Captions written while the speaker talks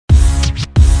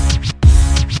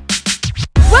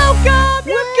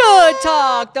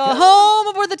Talk, the home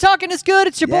of where the talking is good.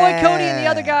 It's your boy Cody and the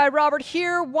other guy Robert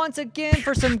here once again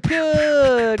for some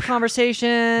good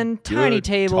conversation. Tiny Good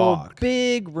table, talk.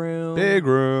 big room. Big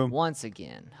room. Once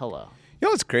again, hello. You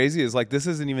know what's crazy is like this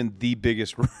isn't even the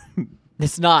biggest room.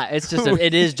 It's not. It's just.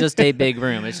 It is just a big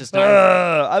room. It's just not.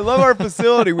 I love our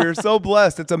facility. We're so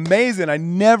blessed. It's amazing. I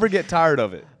never get tired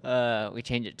of it. We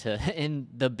change it to in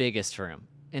the biggest room.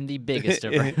 In the biggest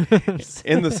of rooms.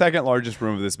 In the second largest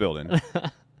room of this building.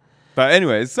 But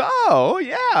anyways, so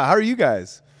yeah, how are you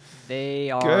guys? They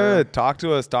are Good. Talk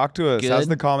to us. Talk to us. Good. How's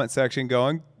the comment section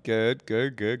going? Good.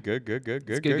 Good. I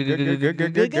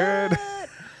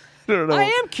don't know. I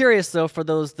am curious though for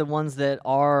the ones that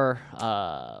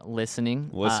are listening.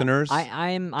 Listeners? I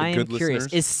am good curious.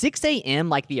 listeners? Is 6 a.m.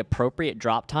 like the appropriate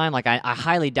drop time? Like I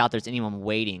highly doubt there's anyone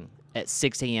waiting at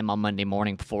 6 a.m. on Monday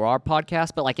morning for our podcast.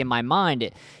 But like in my mind,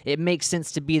 it makes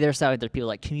sense to be there. So either people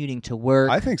like commuting to work,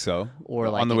 I think so. or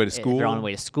like on the way to if school. they're on the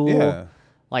way to school. Yeah.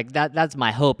 Like that's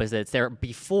my hope, is that it's there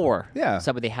before. Yeah.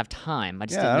 So that they have time. I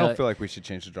just Yeah, didn't I know. don't feel like we should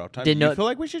change the drop time. Didn't Do you know- feel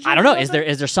like we should change I don't the know. drop time?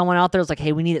 Is there someone out there that's like,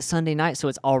 hey, we need it Sunday night, so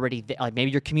it's already like maybe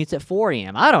your commute's at 4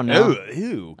 a.m. I don't know.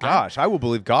 Ew, gosh, I will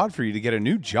believe God for you to get a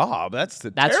new job. That's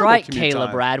That's right,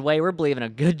 Caleb Radway. We're believing a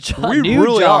good job. We new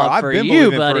really job are. I've for been you,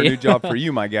 believing buddy. for a new job for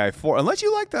you, my guy. Unless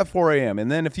you like that 4 a.m. And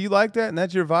then if you like that and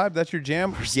that's your vibe, that's your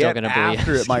jam, still get gonna believe.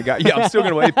 after it, my guy. Yeah, I'm still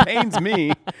going to believe. It pains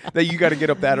me that you got to get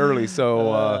up that early.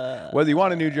 So whether you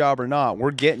want a new job or not, we're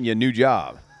getting you a new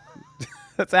job.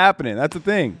 That's happening. That's a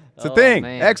thing. It's a thing.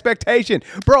 Man. Expectation.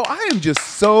 Bro, I am just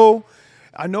so...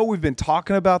 I know we've been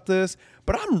talking about this,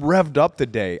 but I'm revved up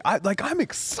today. I'm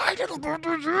excited about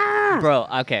this. Bro,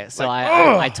 okay. So Like,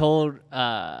 I told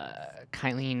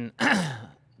Kylene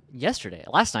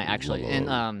last night actually,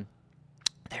 and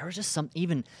there was just some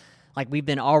even like we've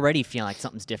been already feeling like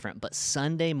something's different, but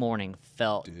Sunday morning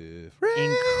felt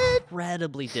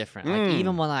incredibly different. Like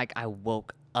even when like I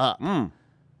woke up.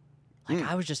 Like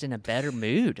I was just in a better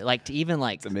mood. Like to even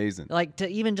like It's amazing. Like to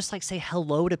even just like say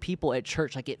hello to people at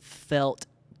church. Like it felt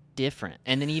different.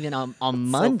 And then even on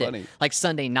Monday, funny. like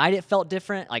Sunday night, it felt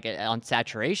different. Like on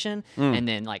Saturation, and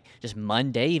then like just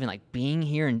Monday, even like being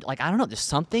here and like I don't know, just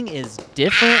something is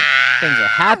different. Things are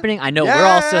happening. I know we're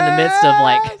also in the midst of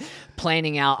like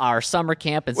planning out our summer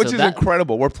camp, and Which so is that,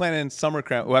 incredible. We're planning summer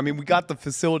camp. Well, I mean, we got the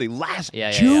facility last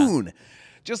Yeah. June.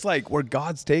 Just like where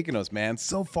God's taking us, man.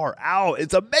 So far out.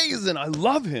 It's amazing. I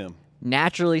love him.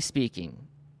 naturally speaking,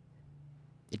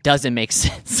 it doesn't make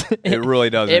sense. It really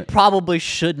doesn't. It probably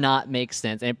should not make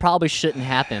sense, and it probably shouldn't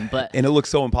happen. But And it looks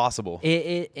so impossible.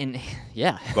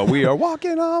 yeah. But we are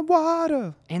walking on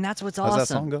water. And that's what's How's awesome. that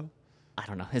song go? I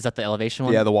don't know. Is that the Elevation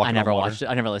one? Yeah, the Walking I on never Water. watched it.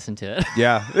 I never listened to it.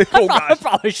 Yeah. I Oh, gosh.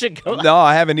 probably should go. No,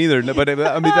 I haven't either. No, but I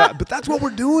mean, but that's what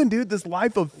we're doing, dude. This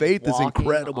life of faith is Walking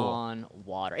incredible. on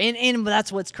water. And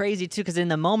that's what's crazy too, because in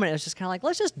the moment it was just kind of like,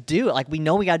 let's just do it. Like we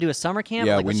know we got to do a summer camp.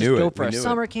 Yeah, like, we let's knew just go it. for We a knew it.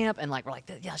 summer camp, and like we're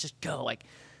like, yeah, let's just go. Like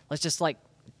let's just like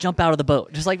jump out of the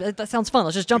boat. Just like that sounds fun.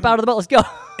 Let's just jump out of the boat. Let's go.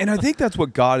 And I think that's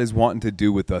what God is wanting to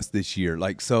do with us this year.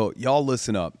 Like, so y'all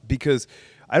listen up, because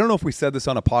I don't know if we said this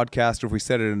on a podcast or if we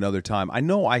said it another time. I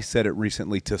know I said it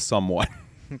recently to someone.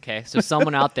 Okay, so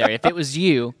someone out there, if it was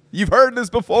you, You've heard this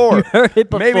before. You heard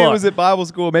it Maybe it before. was at Bible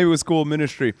school. Maybe it was school of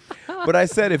ministry. But I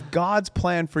said if God's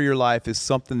plan for your life is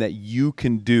something that you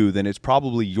can do, then it's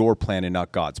probably your plan and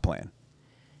not God's plan.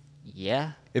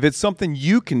 yeah, If it's something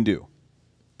you can do,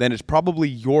 then it's probably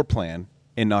your plan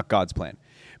and not God's plan.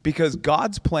 Because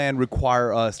God's plan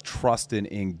require us trusting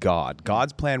in God.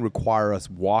 God's plan require us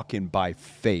walking by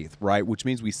faith, right? Which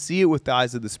means we see it with the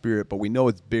eyes of the Spirit, but we know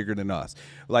it's bigger than us.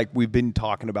 Like we've been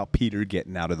talking about Peter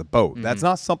getting out of the boat. That's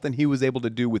not something he was able to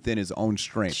do within his own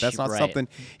strength. That's not Right. something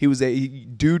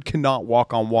dude cannot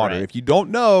walk on water. Right. If you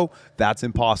don't know, that's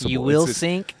impossible. you will It's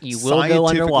sink. You will go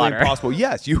scientifically underwater. Impossible.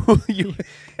 Yes, you will.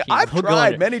 I've will go tried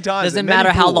under. many times. Doesn't in many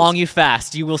matter how pools. long you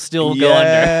fast, you will still go under.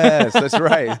 Yes, that's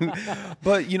right.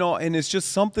 But and it's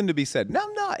just something to be said. Now,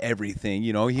 not everything.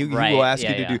 He Right. will ask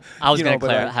Yeah, you to yeah. do. I was going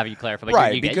going to to have you clarify. But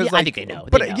Right, you because I think they know.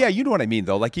 But They know. yeah, you know what I mean,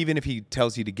 though. Like even if he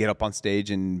tells you to get up on stage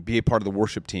and be a part of the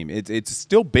worship team, it's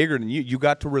still bigger than you. You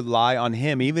got to rely on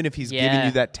him, even if he's giving Yeah.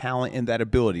 you that talent and that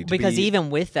ability. Because even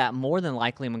with that, more than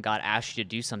likely when God asks you to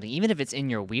do something, even if it's in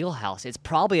your wheelhouse, it's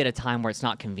probably at a time where it's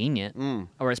not convenient,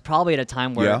 or it's probably at a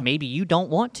time where Yeah. maybe you don't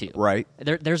want to. Right.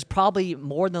 There's probably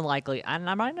more than likely, and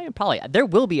I'm not even probably, there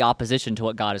will be opposition to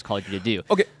what God has called you to do.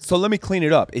 Okay, so let me clean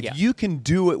it up. If Yeah. you can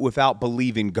do it without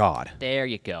believing God, There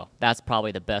you go. That's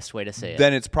probably the best way to say it.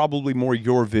 then it's probably more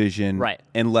your vision Right.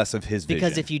 and less of his vision.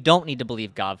 Because if you don't need to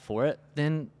believe God for it,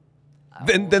 then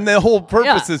then the whole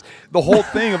purpose is, the whole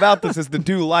thing about this is to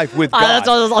do life with God. That's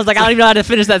what I was like, I don't even know how to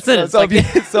finish that sentence. So, Like,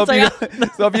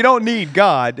 if you don't need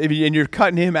God, and you're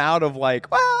cutting him out of like,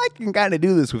 well, I can kind of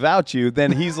do this without you,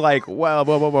 then he's like, well,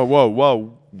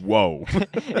 whoa.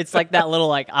 it's like that little,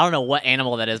 like, I don't know what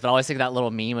animal that is, but I always think of that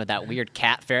little meme of that weird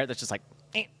cat ferret that's just like,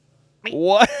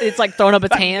 What? it's like throwing up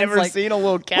its hands. I've never like, seen a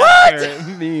little cat ferret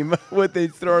meme with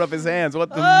it throwing up his hands. What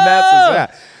the mess is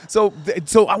that?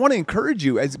 So I want to encourage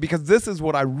you, because this is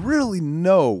what I really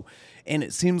know, and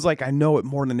it seems like I know it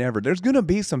more than ever. There's going to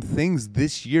be some things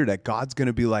this year that God's going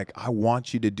to be like, I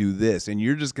want you to do this, and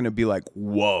you're just going to be like,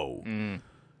 whoa.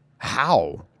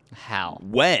 How?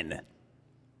 When?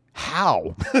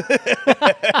 How?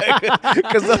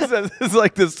 Because it's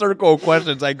like the circle of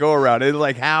questions I go around. It's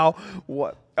like, how?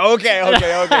 What? Okay.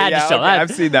 Yeah, okay. I've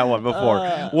seen that one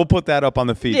before. We'll put that up on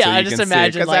the feed so you I can just see it.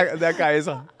 imagine, Because that guy is...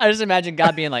 I just imagine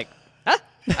God being like, huh?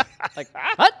 Like,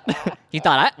 what? You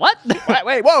thought what?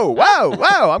 Wait,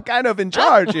 whoa. I'm kind of in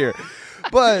charge here.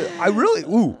 But I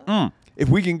really... if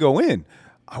we can go in,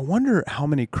 I wonder how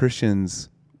many Christians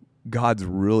God's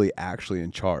really actually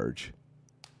in charge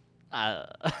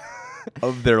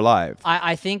of their life.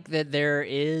 I think that there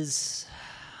is...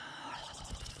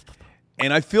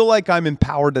 And I feel like I'm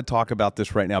empowered to talk about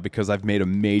this right now because I've made a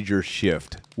major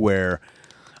shift where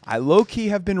I low-key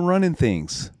have been running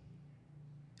things.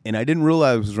 And I didn't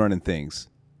realize I was running things.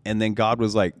 And then God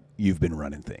was like, you've been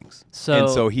running things.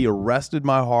 And so he arrested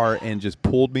my heart and just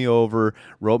pulled me over,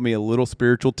 wrote me a little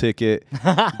spiritual ticket,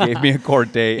 gave me a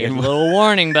court date. Here's a little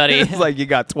warning, buddy. It's like, you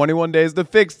got 21 days to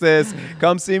fix this.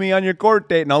 Come see me on your court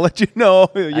date and I'll let you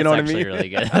know. You know what I mean? That's actually really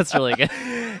good. That's really good.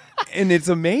 And it's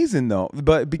amazing though,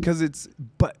 but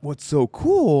what's so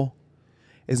cool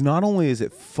is not only is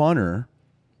it funner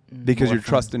because you're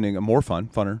trusting in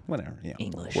funner, whatever. Yeah,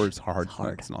 English. Words hard.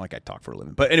 It's not like I talk for a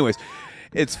living, but anyways,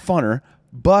 it's funner,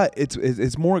 but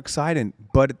it's more exciting.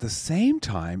 But at the same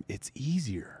time, it's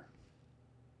easier.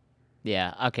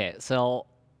 Yeah. Okay. So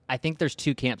I think there's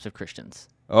two camps of Christians.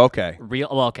 Okay.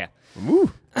 Okay.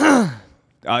 Ooh.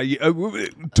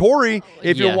 Tori,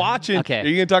 if you're watching, are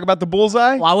you going to talk about the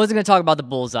bullseye? Well, I wasn't going to talk about the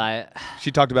bullseye.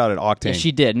 She talked about it, Octane. Yeah,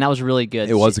 she did, and that was really good.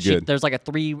 It was good. There's like a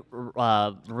 3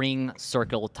 ring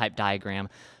circle type diagram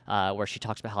where she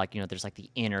talks about how, like, there's like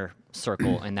the inner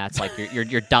circle, and that's like your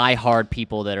diehard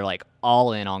people that are like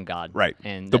all in on God. Right.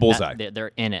 And the bullseye.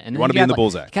 They're in it. And you want to be in the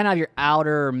bullseye. Kind of have your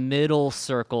outer middle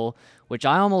circle, which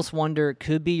I almost wonder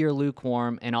could be your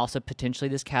lukewarm, and also potentially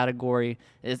this category.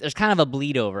 There's kind of a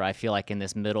bleed over, I feel like, in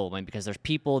this middle one, because there's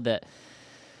people that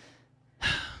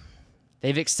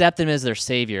they've accepted him as their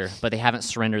savior, but they haven't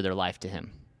surrendered their life to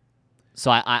him. So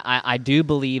I do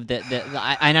believe that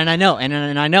I know,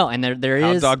 and there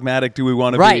is... How dogmatic do we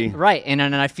want to be? Right, and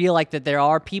I feel like that there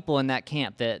are people in that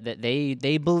camp that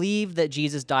they believe that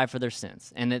Jesus died for their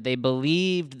sins, and that they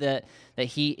believed that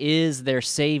he is their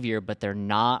savior, but they're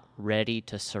not ready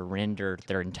to surrender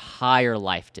their entire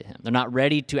life to him. They're not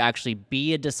ready to actually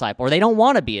be a disciple, or they don't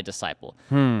want to be a disciple.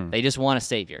 They just want a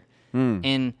savior.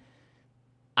 And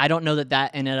I don't know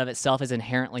that in and of itself is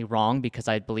inherently wrong, because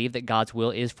I believe that God's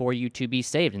will is for you to be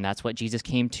saved, and that's what Jesus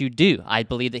came to do. I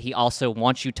believe that he also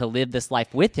wants you to live this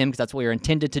life with him, because that's what you're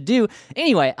intended to do.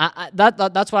 Anyway,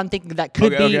 that's what I'm thinking. That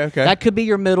could that could be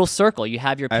your middle circle. You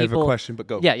have your people. I have a question, but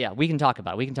go. Yeah, we can talk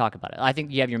about it. I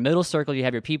think you have your middle circle. You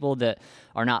have your people that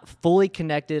are not fully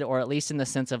connected, or at least in the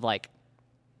sense of like,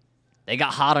 they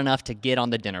got hot enough to get on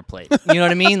the dinner plate. You know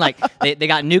what I mean? Like, they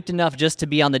got nuked enough just to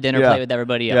be on the dinner plate with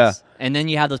everybody else. Yeah. And then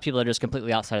you have those people that are just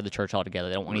completely outside of the church altogether.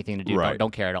 They don't want anything to do,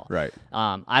 don't care at all. Right.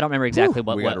 I don't remember exactly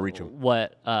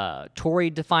what Tori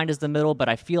defined as the middle, but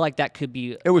I feel like that could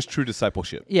be... It was true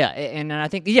discipleship. Yeah, and I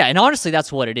think, and honestly,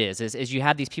 that's what it is you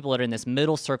have these people that are in this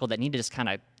middle circle that need to just kind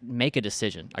of make a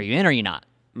decision. Are you in or are you not?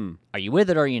 Are you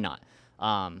with it or are you not?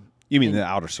 You mean the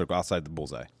outer circle, outside the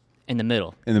bullseye? In the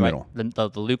middle. In the middle.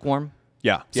 The lukewarm?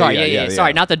 Yeah. Sorry,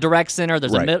 sorry, not the direct center.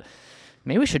 There's a middle.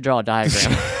 Maybe we should draw a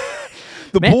diagram.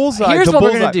 Bullseye. Here's what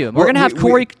we're gonna do. We're gonna have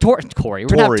Tori. We're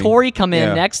gonna have Tori come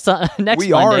in next Monday.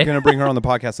 We are gonna bring her on the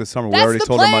podcast this summer. We already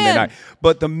told her Monday night.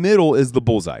 But the middle is the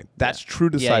bullseye. That's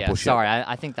true discipleship. Sorry,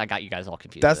 I think I got you guys all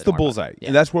confused. That's the bullseye,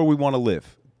 and that's where we want to live.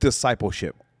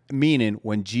 Discipleship, meaning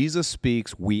when Jesus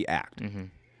speaks, we act.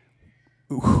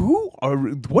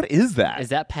 What is that? Is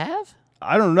that Pav?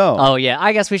 I don't know. Oh, yeah.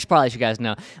 I guess we should probably let you guys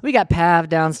know. We got Pav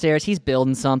downstairs. He's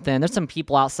building something. There's some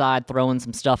people outside throwing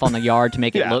some stuff on the yard to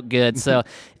make it look good. So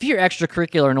if you hear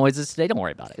extracurricular noises today, don't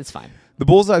worry about it. It's fine. The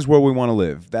bullseye is where we want to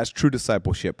live. That's true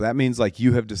discipleship. That means like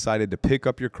you have decided to pick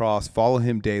up your cross, follow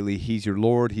him daily. He's your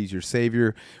Lord. He's your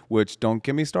Savior, which don't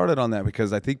get me started on that,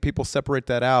 because I think people separate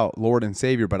that out, Lord and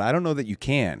Savior, but I don't know that you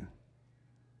can.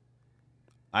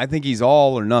 I think he's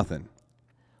all or nothing.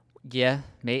 Yeah,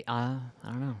 I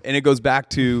don't know. And it goes back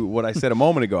to what I said a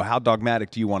moment ago. How dogmatic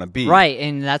do you want to be? Right,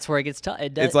 and that's where it gets tough.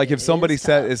 It's like if somebody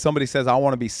says, I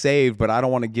want to be saved, but I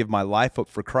don't want to give my life up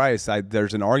for Christ,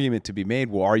 there's an argument to be made.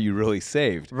 Well, are you really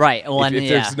saved? Right. Well, if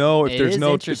there's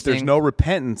no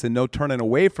repentance and no turning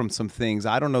away from some things,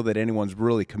 I don't know that anyone's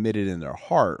really committed in their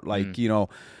heart. Like,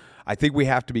 I think we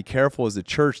have to be careful as a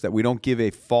church that we don't give a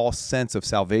false sense of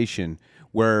salvation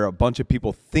where a bunch of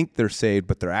people think they're saved,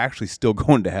 but they're actually still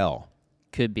going to hell.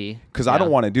 Could be. Because I don't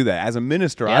want to do that. As a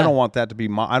minister, Yeah. I don't want that to be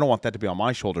on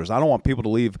my shoulders. I don't want people to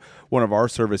leave one of our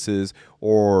services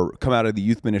or come out of the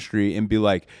youth ministry and be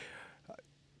like,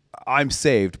 I'm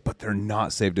saved, but they're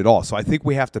not saved at all. So I think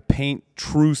we have to paint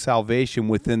true salvation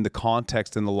within the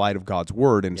context and the light of God's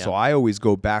word. And so I always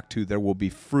go back to there will be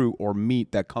fruit or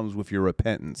meat that comes with your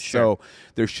repentance. Sure. So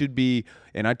there should be,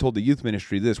 and I told the youth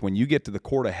ministry this, when you get to the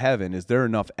court of heaven, is there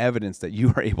enough evidence that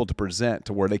you are able to present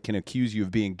to where they can accuse you of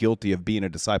being guilty of being a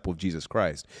disciple of Jesus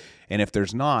Christ? And if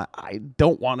there's not, I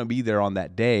don't want to be there on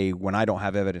that day when I don't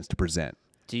have evidence to present.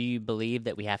 Do you believe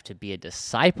that we have to be a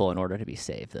disciple in order to be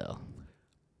saved, though?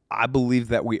 I believe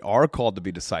that we are called to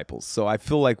be disciples. So I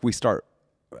feel like we start,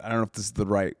 I don't know if this is the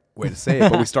right way to say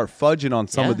it, but we start fudging on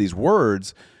some of these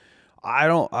words.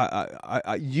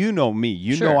 You know me.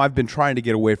 You know I've been trying to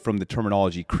get away from the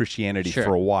terminology Christianity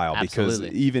for a while.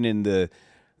 Absolutely. Because even in the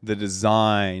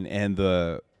design and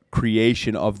the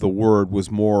creation of the word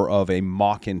was more of a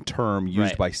mocking term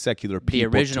used by secular people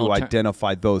to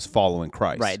identify those following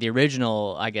Christ. Right. The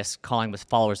original, I guess, calling was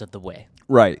followers of the way.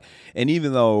 Right. And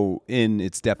even though in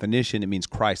its definition it means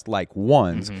Christ-like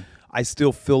ones, I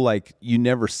still feel like you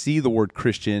never see the word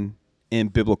Christian in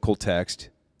biblical text.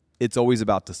 It's always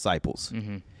about disciples.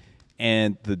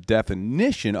 And the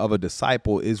definition of a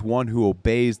disciple is one who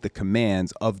obeys the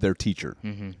commands of their teacher.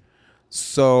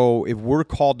 So if we're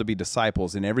called to be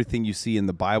disciples and everything you see in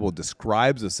the Bible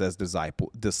describes us as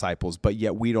disciples, but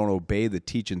yet we don't obey the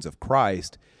teachings of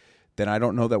Christ, then I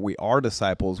don't know that we are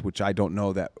disciples, which I don't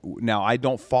know that. Now, I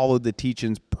don't follow the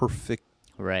teachings perfectly.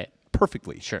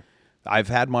 Sure. I've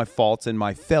had my faults and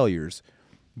my failures,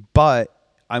 but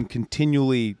I'm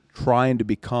continually trying to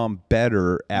become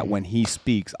better at when he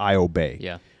speaks, I obey.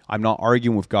 Yeah. I'm not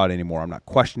arguing with God anymore. I'm not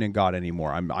questioning God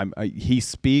anymore. He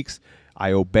speaks,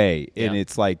 I obey. And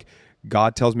it's like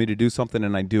God tells me to do something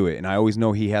and I do it. And I always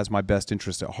know he has my best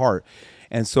interest at heart.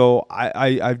 And so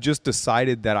I've just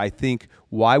decided that I think,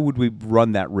 why would we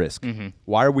run that risk?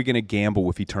 Why are we going to gamble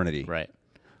with eternity? Right.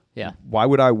 Yeah. Why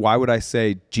would I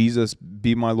say, Jesus,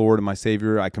 be my Lord and my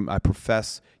Savior? I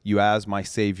profess you as my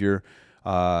Savior.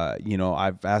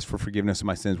 I've asked for forgiveness of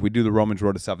my sins. We do the Romans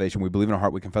road to salvation. We believe in our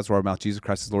heart. We confess with our mouth Jesus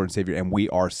Christ is Lord and Savior, and we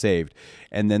are saved.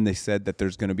 And then they said that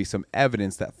there's going to be some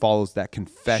evidence that follows that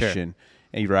confession.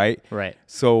 Sure. Right? Right.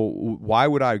 So why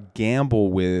would I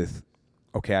gamble with,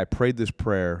 okay, I prayed this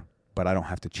prayer, but I don't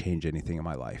have to change anything in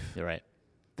my life? You're right.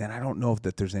 Then I don't know if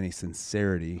that there's any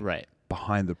sincerity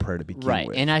behind the prayer to begin with. Right.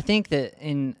 And I think that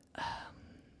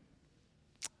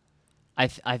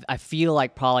I feel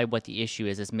like probably what the issue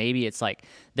is maybe it's like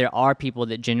there are people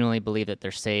that genuinely believe that they're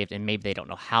saved and maybe they don't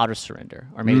know how to surrender,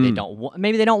 or maybe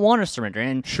they don't want to surrender,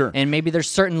 and and maybe there's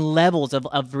certain levels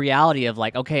of reality of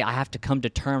like, okay, I have to come to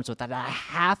terms with that. I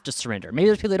have to surrender. Maybe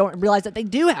there's people that don't realize that they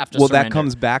do have to surrender. Well, that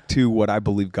comes back to what I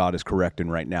believe God is correcting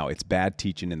right now. It's bad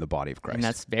teaching in the body of Christ. And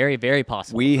that's very, very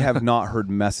possible. We have not heard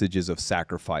messages of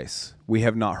sacrifice. We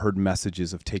have not heard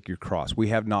messages of take your cross. We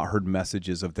have not heard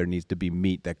messages of there needs to be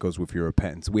meat that goes with your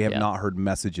repentance. We have not heard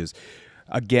messages.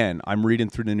 Again, I'm reading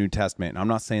through the New Testament, and I'm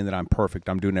not saying that I'm perfect.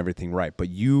 I'm doing everything right. But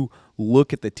you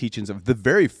look at the teachings of the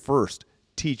very first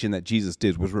teaching that Jesus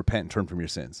did was repent and turn from your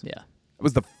sins. Yeah. It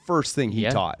was the first thing he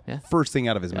taught. Yeah. First thing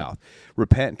out of his mouth.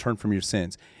 Repent and turn from your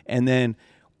sins. And then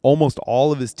almost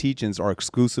all of his teachings are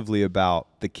exclusively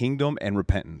about the kingdom and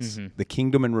repentance. The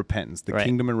kingdom and repentance. The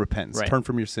kingdom and repentance. Right. Turn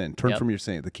from your sin. Turn from your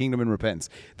sin. The kingdom and repentance.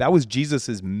 That was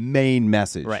Jesus's main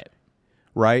message.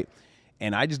 Right?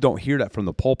 And I just don't hear that from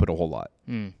the pulpit a whole lot.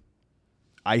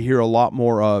 I hear a lot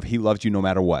more of he loves you no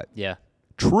matter what. Yeah.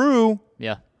 True.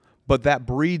 Yeah. But that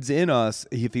breeds in us,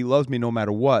 if he loves me no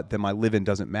matter what, then my living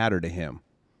doesn't matter to him.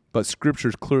 But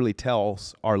scriptures clearly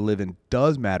tells our living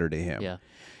does matter to him. Yeah.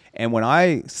 And when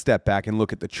I step back and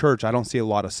look at the church, I don't see a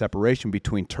lot of separation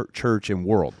between church and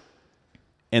world.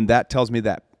 And that tells me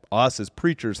that us as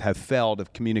preachers have failed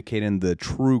of communicating the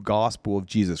true gospel of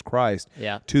Jesus Christ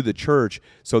to the church.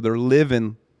 So they're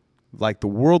living like the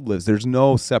world lives. There's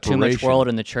no separation. Too much world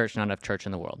in the church, not enough church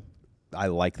in the world. I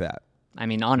like that. I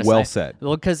mean, honestly. Well said.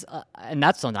 Well, because, and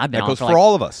that's something I've been That on goes for for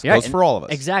all of us. Yeah, Goes for all of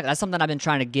us. Exactly. That's something I've been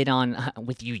trying to get on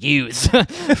with you use for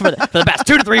the past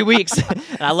 2 to 3 weeks.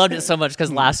 And I loved it so much because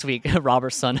last week, Rob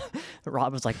was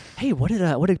like, hey, what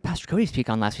did Pastor Cody speak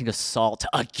on last week? He goes, salt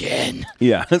again.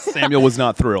 Yeah, Samuel was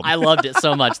not thrilled. I loved it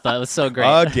so much, though. It was so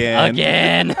great.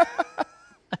 Again.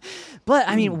 But,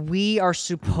 I mean, we are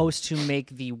supposed to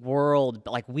make the world,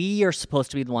 like, we are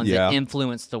supposed to be the ones that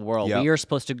influence the world. Yep. We are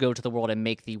supposed to go to the world and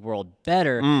make the world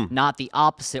better, not the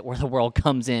opposite, where the world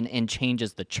comes in and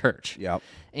changes the church. Yep.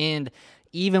 And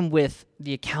even with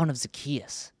the account of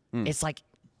Zacchaeus, it's like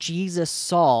Jesus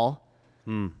saw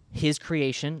his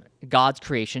creation, God's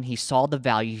creation. He saw the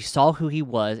value. He saw who he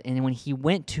was. And when he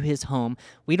went to his home,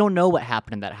 we don't know what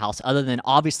happened in that house other than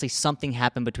obviously something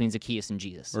happened between Zacchaeus and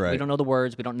Jesus. Right. We don't know the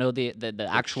words. We don't know the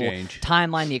actual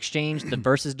timeline, the exchange. The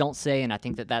verses don't say. And I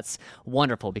think that that's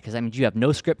wonderful because, I mean, you have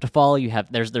no script to follow.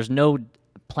 There's no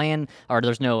plan, or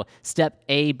there's no step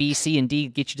A, B, C, and D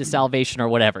get you to salvation or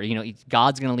whatever. You know,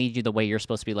 God's going to lead you the way you're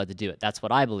supposed to be led to do it. That's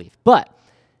what I believe. But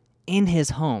in his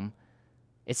home,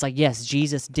 it's like, yes,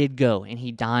 Jesus did go and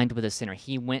he dined with a sinner.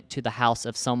 He went to the house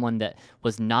of someone that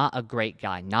was not a great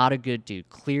guy, not a good dude,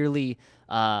 clearly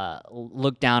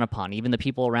looked down upon. Even the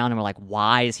people around him are like,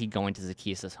 why is he going to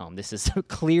Zacchaeus' home? This is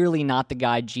clearly not the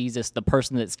guy Jesus, the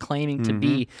person that's claiming to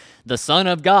be the Son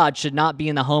of God, should not be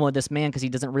in the home of this man because he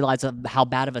doesn't realize how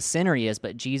bad of a sinner he is.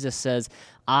 But Jesus says,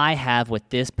 I have what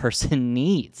this person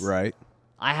needs. Right.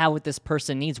 I have what this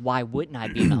person needs. Why wouldn't I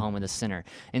be in the home of the sinner?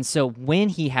 And so when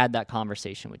he had that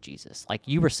conversation with Jesus, like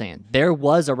you were saying, there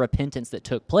was a repentance that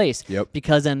took place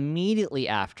because immediately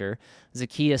after,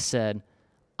 Zacchaeus said,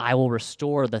 I will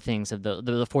restore the things of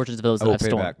the fortunes of those that I've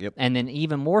stolen. And then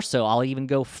even more so, I'll even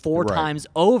go 4 times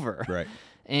over. Right.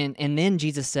 And then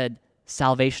Jesus said,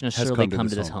 salvation has surely come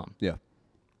to this home. Yeah.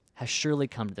 Has surely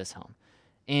come to this home.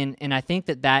 And I think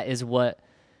that is what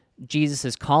Jesus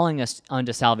is calling us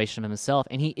unto salvation of himself,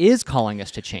 and he is calling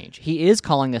us to change. He is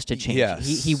calling us to change.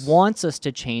 Yes. He wants us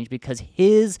to change because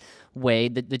his way,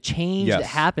 the change that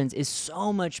happens is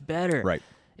so much better. Right.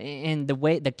 And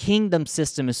the kingdom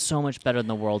system is so much better than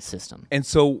the world system. And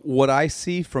so what I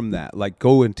see from that, like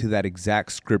go into that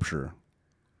exact scripture,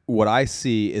 what I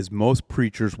see is most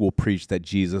preachers will preach that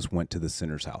Jesus went to the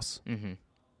sinner's house. Mm-hmm.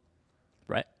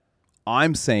 Right.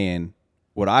 I'm saying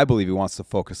what I believe he wants to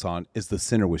focus on is the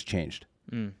sinner was changed.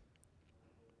 That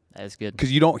is good.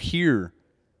 Because you don't hear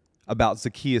about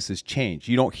Zacchaeus' change.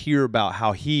 You don't hear about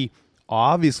how he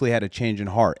obviously had a change in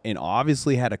heart and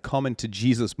obviously had a come into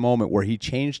Jesus moment where he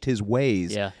changed his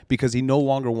ways because he no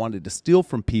longer wanted to steal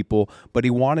from people, but he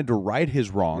wanted to right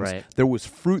his wrongs. Right. There was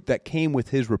fruit that came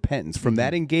with his repentance. From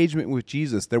that engagement with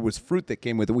Jesus, there was fruit that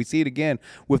came with it. We see it again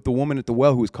with the woman at the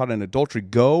well who was caught in adultery.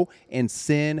 Go and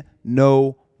sin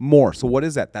no more. So what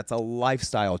is that? That's a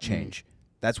lifestyle change.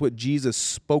 That's what Jesus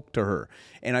spoke to her.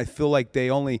 And I feel like they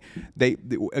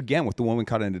again, with the woman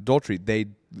caught in adultery, they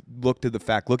looked at the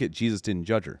fact, look at Jesus didn't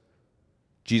judge her.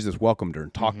 Jesus welcomed her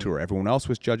and talked to her. Everyone else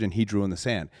was judging. He drew in the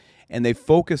sand. And they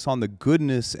focus on the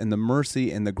goodness and the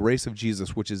mercy and the grace of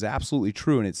Jesus, which is absolutely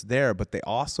true, and it's there. But they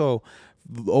also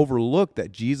overlook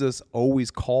that Jesus always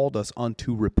called us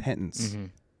unto repentance.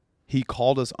 He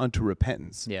called us unto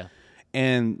repentance. Yeah.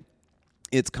 And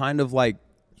it's kind of like,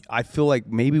 I feel like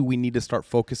maybe we need to start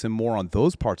focusing more on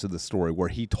those parts of the story where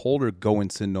he told her, go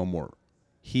and sin no more.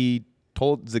 He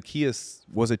told Zacchaeus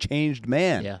was a changed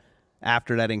man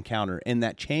after that encounter. And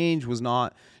that change was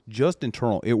not just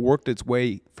internal. It worked its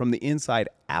way from the inside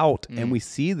out. And we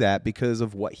see that because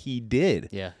of what he did.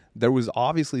 Yeah. There was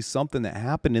obviously something that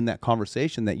happened in that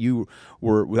conversation that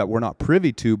we're not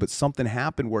privy to, but something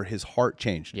happened where his heart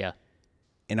changed. Yeah.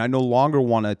 And I no longer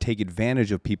want to take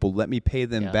advantage of people. Let me pay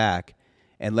them back,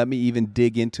 and let me even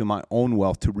dig into my own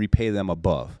wealth to repay them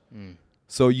above.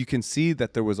 So you can see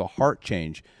that there was a heart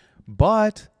change,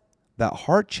 but that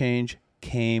heart change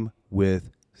came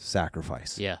with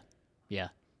sacrifice. Yeah.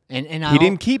 And he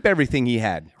didn't keep everything he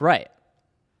had. Right.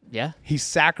 Yeah. He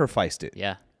sacrificed it.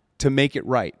 Yeah. To make it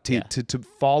right, to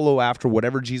follow after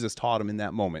whatever Jesus taught him in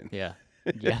that moment. Yeah.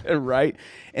 Right?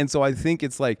 And so I think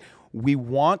it's like we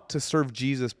want to serve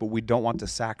Jesus, but we don't want to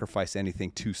sacrifice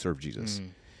anything to serve Jesus.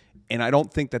 And I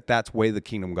don't think that that's the way the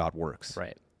kingdom of God works.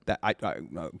 Right. That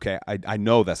I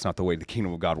know that's not the way the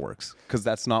kingdom of God works, because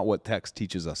that's not what text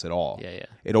teaches us at all. Yeah.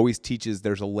 It always teaches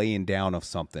there's a laying down of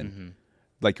something.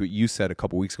 Like what you said a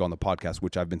couple weeks ago on the podcast,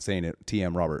 which I've been saying at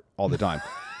TM Robert all the time,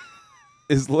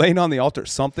 is laying on the altar.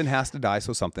 Something has to die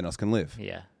so something else can live.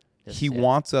 Yeah. He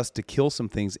wants us to kill some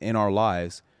things in our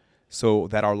lives so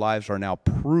that our lives are now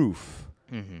proof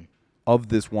of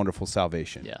this wonderful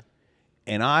salvation. Yeah.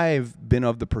 And I've been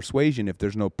of the persuasion, if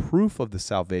there's no proof of the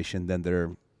salvation, then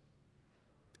there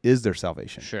is their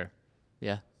salvation. Sure.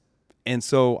 Yeah. And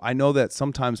so I know that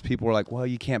sometimes people are like, well,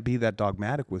 you can't be that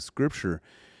dogmatic with Scripture.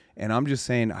 And I'm just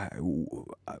saying,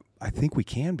 I think we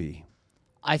can be.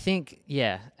 I think,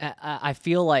 yeah. I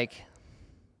feel like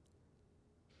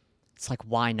it's like,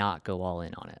 why not go all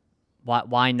in on it?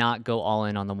 Why not go all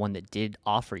in on the one that did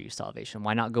offer you salvation?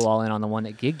 Why not go all in on the one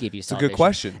that did give you salvation? It's a good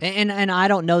question. And I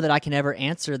don't know that I can ever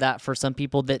answer that for some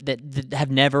people that have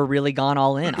never really gone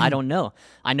all in. I don't know.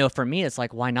 I know for me, it's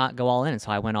like, why not go all in? And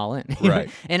so I went all in. Right.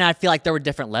 And I feel like there were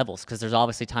different levels because there's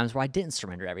obviously times where I didn't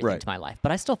surrender everything to my life,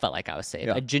 but I still felt like I was saved.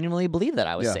 Yeah. I genuinely believe that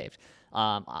I was Yeah. saved.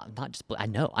 Not just, I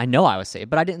know I was saved,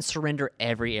 but I didn't surrender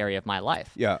every area of my life.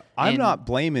 Yeah. I'm And- not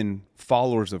blaming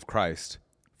followers of Christ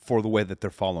for the way that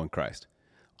they're following Christ.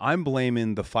 I'm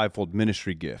blaming the fivefold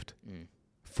ministry gift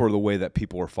for the way that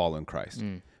people are following Christ.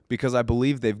 Because I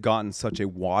believe they've gotten such a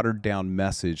watered down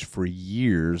message for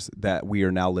years that we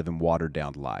are now living watered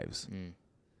down lives.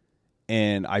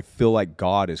 And I feel like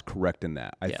God is correcting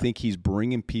that. I think he's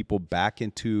bringing people back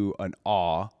into an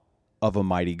awe of a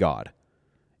mighty God.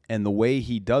 And the way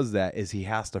he does that is he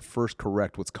has to first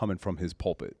correct what's coming from his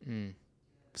pulpit.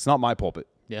 It's not my pulpit.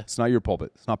 Yeah. It's not your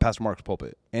pulpit. It's not Pastor Mark's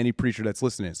pulpit. Any preacher that's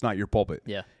listening, it's not your pulpit.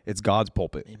 Yeah. It's God's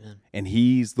pulpit. Amen. And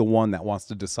he's the one that wants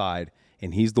to decide,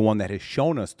 and he's the one that has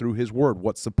shown us through his word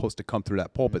what's supposed to come through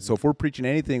that pulpit. So if we're preaching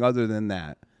anything other than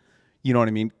that, you know what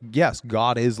I mean? Yes,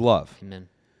 God is love. Amen.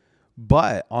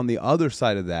 But on the other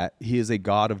side of that, he is a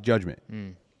God of judgment.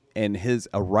 And he's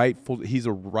a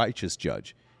righteous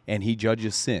judge, and he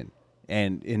judges sin.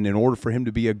 And in order for him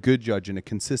to be a good judge and a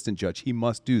consistent judge, he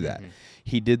must do that.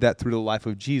 He did that through the life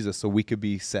of Jesus so we could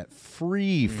be set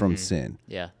free from sin.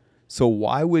 Yeah. So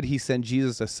why would he send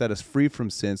Jesus to set us free from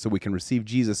sin so we can receive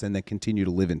Jesus and then continue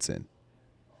to live in sin?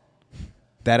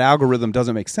 That algorithm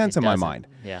doesn't make sense in my mind.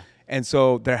 Yeah. And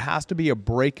so there has to be a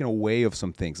breaking away of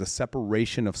some things, a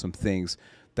separation of some things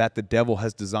that the devil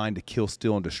has designed to kill,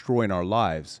 steal, and destroy in our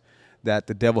lives, that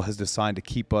the devil has designed to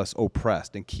keep us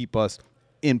oppressed and keep us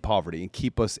in poverty and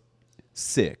keep us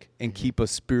sick and keep us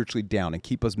spiritually down and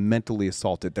keep us mentally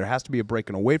assaulted. There has to be a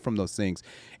breaking away from those things.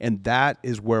 And that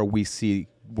is where we see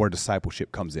where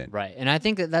discipleship comes in. Right. And I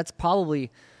think that that's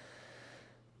probably,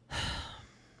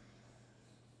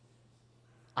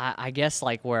 I guess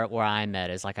like where I'm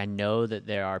at is like, I know that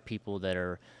there are people that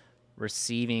are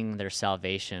receiving their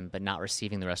salvation, but not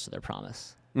receiving the rest of their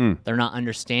promise. They're not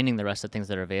understanding the rest of the things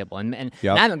that are available. And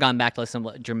I haven't gone back to listen to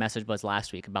what your message was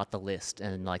last week about the list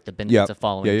and like the benefits of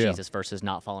following Jesus versus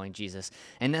not following Jesus.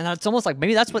 And then it's almost like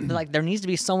maybe that's what like there needs to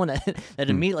be someone that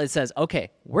immediately says,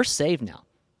 okay, we're saved now.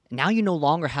 Now you no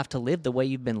longer have to live the way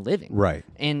you've been living. Right.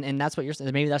 And that's what you're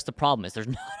saying. Maybe that's the problem is there's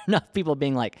not enough people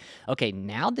being like, okay,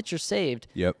 now that you're saved,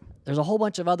 there's a whole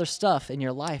bunch of other stuff in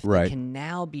your life that can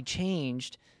now be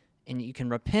changed and you can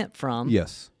repent from.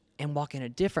 Yes. And walk in a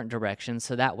different direction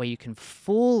so that way you can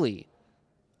fully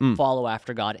follow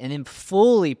after God and then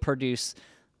fully produce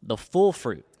the full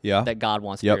fruit that God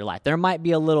wants for your life. There might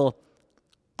be a little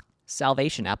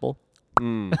salvation apple.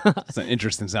 It's an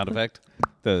interesting sound effect.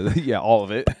 All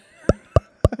of it.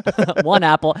 One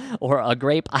apple or a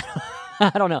grape.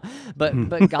 I don't know.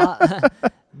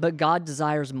 But God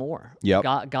desires more.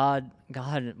 Yep. God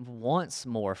wants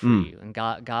more for you. And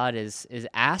God is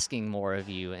asking more of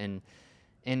you.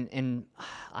 And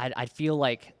I feel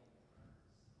like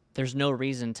there's no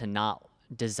reason to not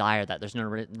desire that. There's no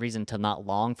reason to not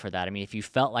long for that. I mean, if you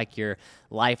felt like your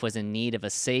life was in need of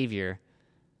a savior,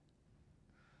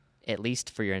 at least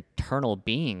for your eternal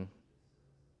being,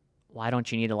 why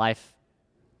don't you need a life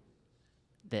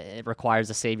that requires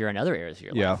a savior in other areas of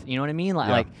your life? You know what I mean?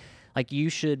 Like you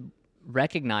should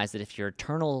recognize that if your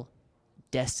eternal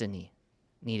destiny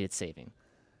needed saving,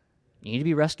 you need to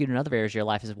be rescued in other areas of your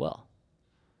life as well.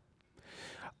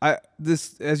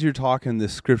 As you're talking,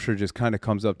 this scripture just kind of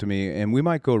comes up to me, and we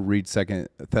might go read 2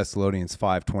 Thessalonians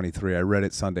 5:23. I read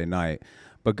it Sunday night,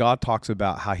 but God talks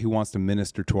about how he wants to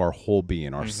minister to our whole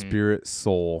being, our spirit,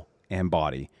 soul, and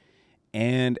body.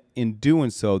 And in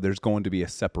doing so, there's going to be a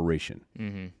separation,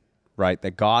 right?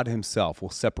 That God himself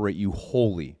will separate you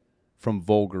wholly from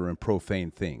vulgar and profane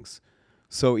things.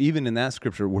 So even in that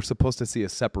scripture, we're supposed to see a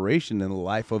separation in the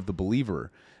life of the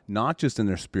believer, not just in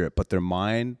their spirit, but their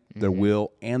mind, their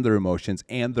will, and their emotions,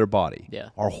 and their body,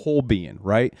 our whole being,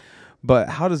 right? But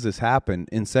how does this happen?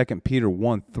 In 2 Peter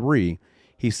 1:3,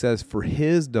 he says, "For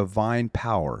his divine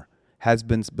power has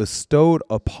been bestowed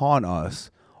upon us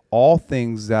all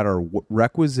things that are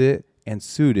requisite and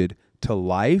suited to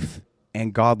life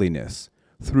and godliness,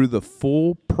 through the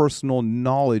full personal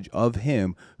knowledge of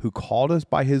him who called us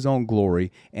by his own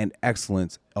glory and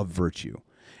excellence of virtue.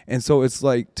 And so it's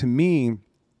like, to me,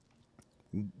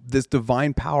 this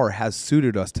divine power has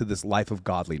suited us to this life of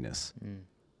godliness.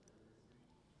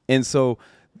 And so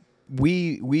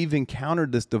we've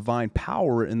encountered this divine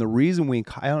power, and the reason we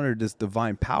encountered this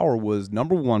divine power was,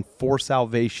 number one, for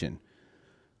salvation.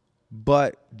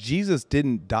 But Jesus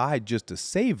didn't die just to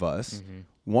save us.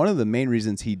 One of the main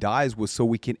reasons he dies was so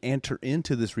we can enter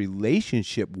into this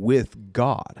relationship with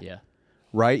God. Yeah.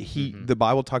 Right? The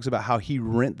Bible talks about how he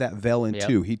rent that veil in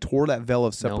two. He tore that veil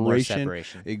of separation. No more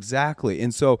separation. Exactly.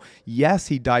 And so, yes,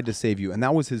 he died to save you, and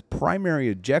that was his primary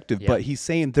objective, but he's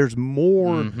saying there's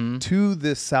more to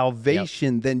this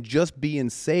salvation than just being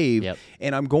saved,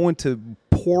 and I'm going to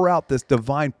pour out this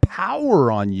divine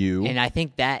power on you. And I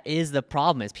think that is the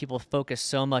problem, is people focus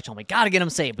so much on, we got to get them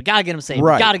saved, we got to get them saved,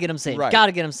 Right. we got to get them saved, Right. we got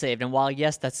to get them saved. And while,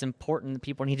 yes, that's important, that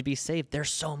people need to be saved, there's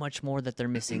so much more that they're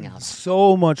missing out on.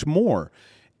 So much more.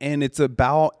 And it's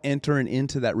about entering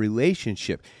into that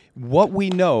relationship. What we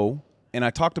know, and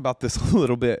I talked about this a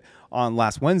little bit on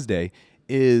last Wednesday,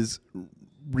 is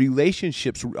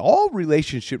relationships, all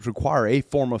relationships require a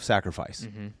form of sacrifice,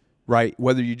 right?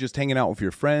 Whether you're just hanging out with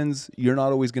your friends, you're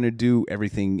not always going to do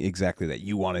everything exactly that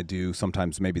you want to do.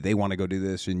 Sometimes maybe they want to go do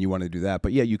this and you want to do that,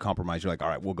 but yeah, you compromise. You're like, all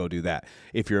right, we'll go do that.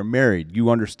 If you're married, you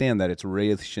understand that it's a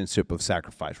relationship of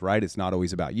sacrifice, right? It's not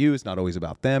always about you. It's not always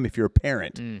about them. If you're a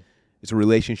parent, it's a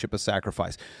relationship of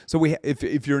sacrifice. So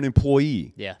if you're an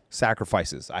employee,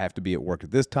 sacrifices. I have to be at work at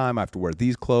this time. I have to wear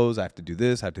these clothes. I have to do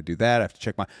this. I have to do that. I have to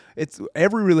check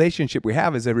every relationship we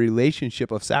have is a relationship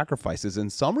of sacrifices.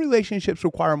 And some relationships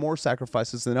require more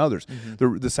sacrifices than others.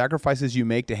 The sacrifices you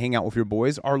make to hang out with your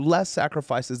boys are less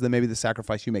sacrifices than maybe the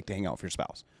sacrifice you make to hang out with your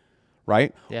spouse.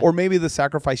 Right? Or maybe the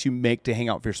sacrifice you make to hang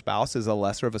out with your spouse is a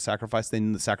lesser of a sacrifice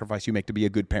than the sacrifice you make to be a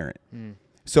good parent.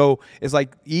 So it's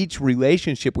like each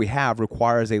relationship we have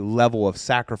requires a level of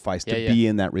sacrifice to be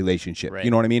in that relationship. Right.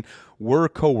 You know what I mean? We're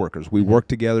coworkers. We work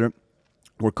together.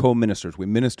 We're co-ministers. We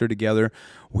minister together.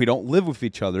 We don't live with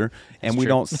each other, and we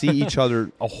don't see each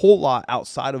other a whole lot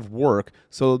outside of work.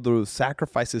 So the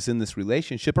sacrifices in this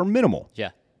relationship are minimal. Yeah.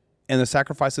 And the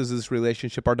sacrifices of this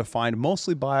relationship are defined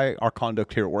mostly by our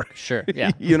conduct here at work. Sure.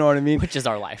 Yeah. You know what I mean? Which is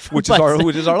our life. Which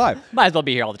is our life. Might as well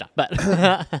be here all the time.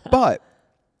 But But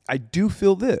I do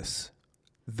feel this: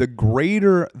 the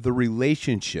greater the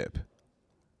relationship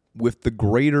with the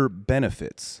greater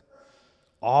benefits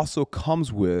also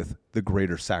comes with the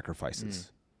greater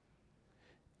sacrifices.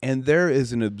 And there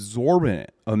is an absorbent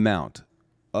amount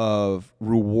of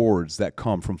rewards that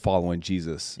come from following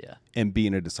Jesus and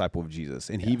being a disciple of Jesus.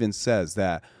 And he even says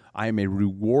that I am a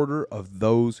rewarder of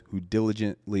those who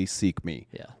diligently seek me.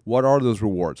 What are those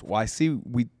rewards? Well,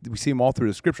 we see them all through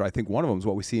the scripture. I think one of them is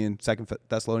what we see in 2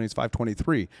 Thessalonians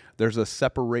 5:23. There's a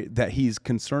separate, that he's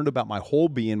concerned about my whole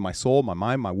being, my soul, my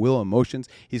mind, my will, emotions.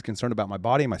 He's concerned about my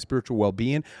body and my spiritual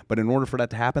well-being. But in order for that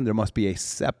to happen, there must be a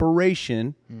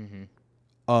separation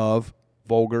of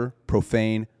vulgar,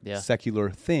 profane, secular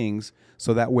things,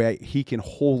 so that way he can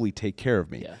wholly take care of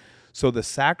me. So the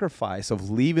sacrifice of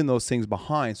leaving those things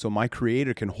behind so my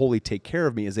Creator can wholly take care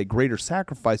of me is a greater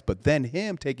sacrifice, but then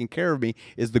him taking care of me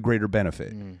is the greater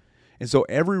benefit. And so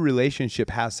every relationship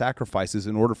has sacrifices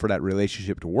in order for that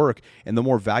relationship to work, and the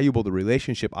more valuable the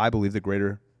relationship, I believe, the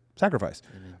greater sacrifice.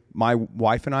 My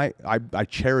wife and I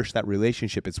cherish that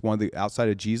relationship. It's one of the, outside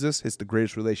of Jesus, it's the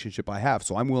greatest relationship I have.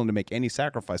 So I'm willing to make any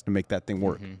sacrifice to make that thing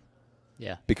work.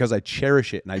 Because I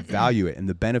cherish it and I value it, and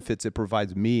the benefits it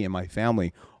provides me and my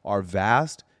family are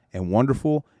vast and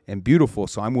wonderful and beautiful.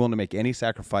 So I'm willing to make any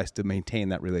sacrifice to maintain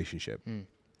that relationship.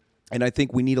 And I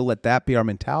think we need to let that be our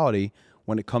mentality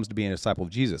when it comes to being a disciple of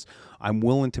Jesus. I'm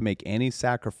willing to make any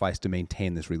sacrifice to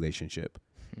maintain this relationship.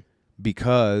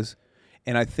 Because,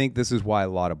 and I think this is why a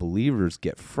lot of believers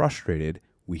get frustrated.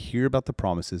 We hear about the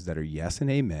promises that are yes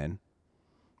and amen,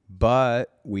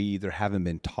 but we either haven't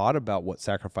been taught about what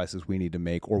sacrifices we need to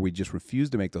make, or we just refuse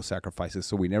to make those sacrifices,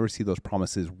 so we never see those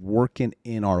promises working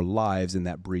in our lives, and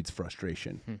that breeds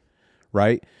frustration,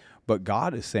 right? But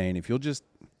God is saying, if you'll just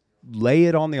lay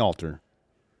it on the altar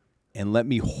and let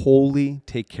me wholly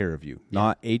take care of you,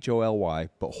 not H-O-L-Y,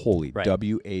 but wholly,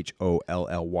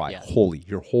 W-H-O-L-L-Y, wholly,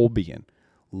 your whole being.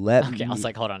 Okay, I was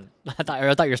like, hold on. I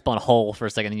thought you were spelling whole for a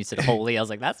second, and you said holy. I was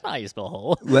like, that's not how you spell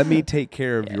whole. Let me take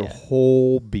care of your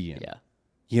whole being.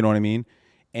 You know what I mean?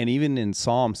 And even in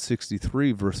Psalm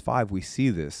 63, verse 5, we see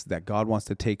this, that God wants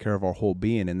to take care of our whole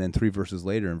being. And then 3 verses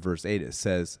later, in verse 8, it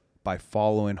says, by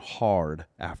following hard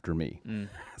after me.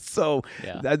 So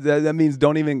that means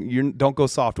don't go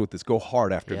soft with this. Go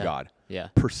hard after God. Yeah.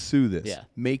 Pursue this. Yeah.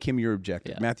 Make him your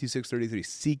objective. Yeah. Matthew 6:33,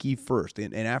 seek ye first.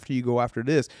 And after you go after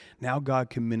this, now God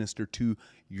can minister to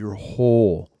your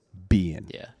whole being,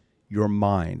 Yeah. your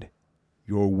mind,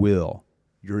 your will,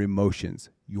 your emotions,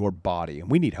 your body. And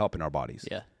we need help in our bodies.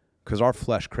 Yeah. Because our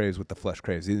flesh craves what the flesh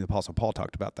craves. The Apostle Paul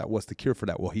talked about that. What's the cure for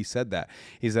that? Well, he said that.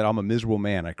 He said, I'm a miserable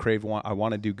man. I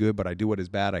want to do good, but I do what is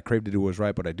bad. I crave to do what is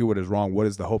right, but I do what is wrong. What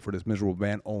is the hope for this miserable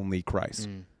man? Only Christ.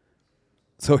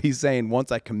 So he's saying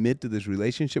once I commit to this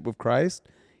relationship with Christ,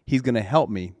 he's going to help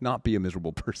me not be a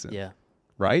miserable person. Yeah.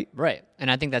 Right? Right.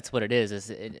 And I think that's what it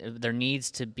is there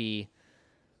needs to be,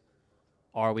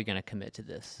 are we going to commit to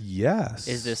this? Yes.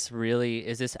 Is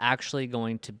this actually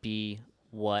going to be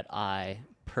what I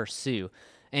pursue?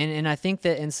 And I think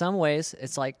that in some ways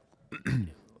it's like,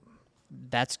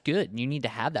 that's good. You need to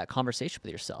have that conversation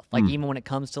with yourself. Like even when it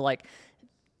comes to like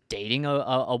dating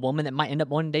a woman that might end up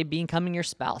one day becoming your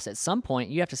spouse, at some point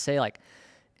you have to say like,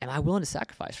 am I willing to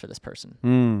sacrifice for this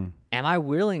person? Am I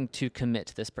willing to commit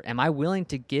to this person? Am I willing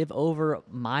to give over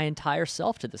my entire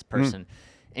self to this person?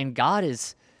 And God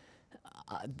is,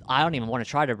 I don't even want to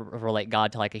try to relate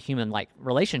God to like a human like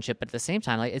relationship, but at the same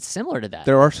time, like it's similar to that.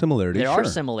 There are similarities. There are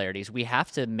similarities. We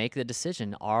have to make the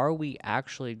decision: are we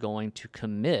actually going to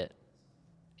commit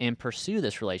and pursue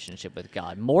this relationship with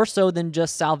God more so than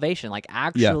just salvation? Like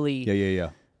actually, Yeah.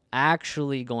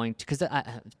 actually going to, because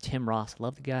Tim Ross,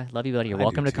 love the guy, love you, buddy. You're I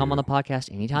welcome do to come on too. the podcast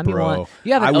anytime you Bro, want.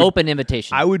 You have an open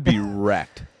invitation. I would be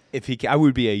wrecked. I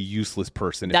would be a useless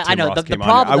person if That- I Tim know, Ross the came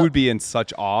problem- on here. I would be in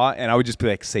such awe, and I would just be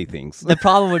like, say things. The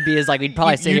problem would be is like we'd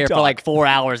probably sit You here for talk. like 4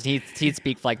 hours. And he'd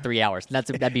speak for like 3 hours.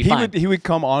 That'd be He fine. would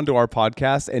come onto our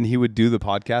podcast, and he would do the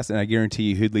podcast, and I guarantee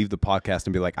you he'd leave the podcast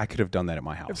and be like, I could have done that at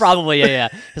my house. Probably, yeah.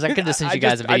 Because I could have just sent you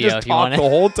guys a video I just if you wanted. talked the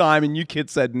whole time, and you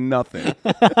kids said nothing.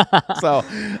 So,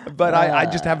 but I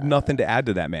just have nothing to add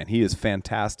to that, man. He is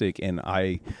fantastic, and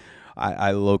I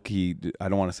low-key, I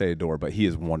don't want to say adore, but he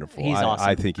is wonderful. He's awesome.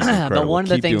 I think he's incredible. But one of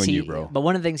the Keep things doing you, bro. But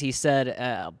one of the things he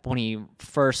said when he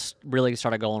first really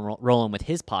started rolling with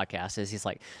his podcast is he's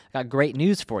like, I got great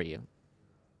news for you.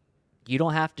 You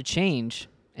don't have to change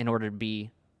in order to be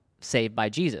saved by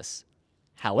Jesus.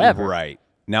 However, Right.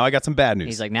 Now I got some bad news.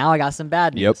 he's like, now I got some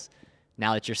bad news. Yep.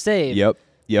 Now that you're saved,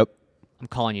 Yep. I'm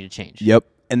calling you to change. Yep.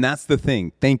 And that's the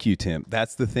thing. Thank you, Tim.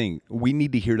 That's the thing. We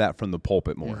need to hear that from the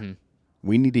pulpit more. Mm-hmm.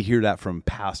 We need to hear that from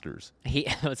pastors.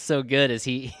 What's so good is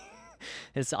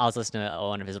I was listening to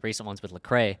one of his recent ones with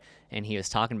Lecrae, and he was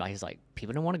talking about, he's like,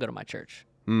 people don't want to go to my church.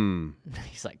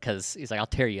 He's like, I'll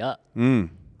tear you up.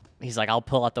 He's like, I'll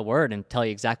pull out the word and tell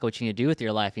you exactly what you need to do with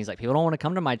your life. He's like, people don't want to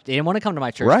come to they didn't want to come to my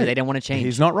church because they didn't want to change.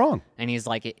 He's not wrong. And he's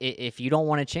like, if you don't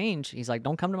want to change, he's like,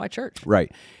 don't come to my church.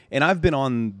 Right. And I've been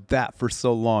on that for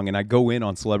so long, and I go in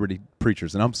on celebrity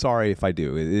preachers, and I'm sorry if I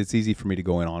do. It's easy for me to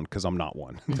go in on because I'm not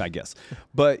one, I guess.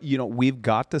 But, we've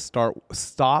got to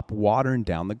stop watering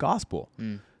down the gospel.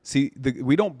 See,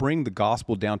 we don't bring the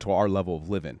gospel down to our level of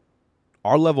living.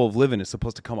 Our level of living is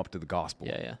supposed to come up to the gospel.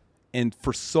 Yeah. And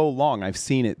for so long, I've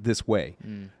seen it this way.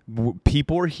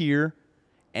 People are here,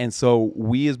 and so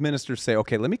we as ministers say,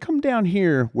 okay, let me come down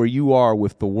here where you are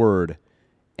with the word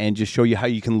and just show you how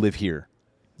you can live here.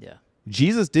 Yeah.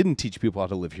 Jesus didn't teach people how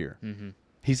to live here.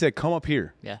 He said, come up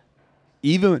here. Yeah.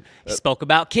 Even He spoke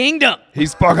about kingdom. he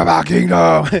spoke about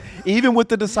kingdom. Even with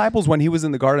the disciples when he was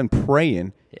in the garden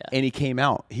praying and he came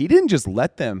out, he didn't just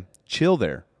let them chill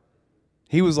there.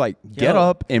 He was like, get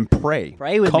up and pray.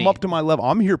 Pray with come me. up to my level.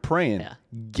 I'm here praying. Yeah.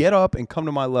 Get up and come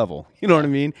to my level. You know what I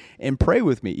mean? And pray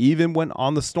with me. Even when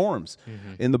on the storms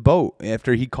in the boat,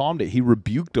 after he calmed it, he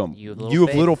rebuked them. You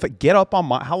have little faith. Get up on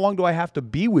how long do I have to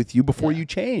be with you before you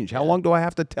change? How long do I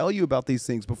have to tell you about these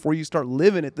things before you start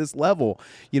living at this level?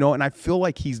 And I feel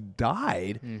like he's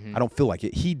died. I don't feel like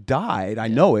it. He died. I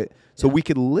know it. So we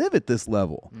could live at this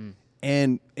level.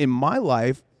 And in my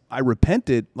life, I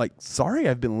repented, like, sorry,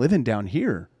 I've been living down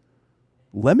here.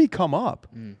 Let me come up.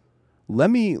 Let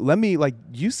me, like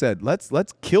you said, let's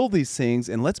kill these things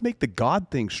and let's make the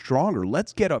God thing stronger.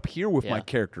 Let's get up here with my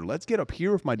character. Let's get up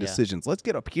here with my decisions. Let's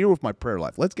get up here with my prayer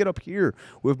life. Let's get up here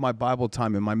with my Bible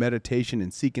time and my meditation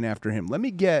and seeking after him. Let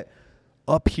me get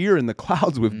up here in the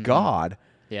clouds with God.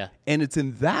 Yeah. And it's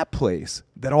in that place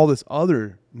that all this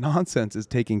other nonsense is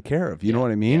taken care of. You know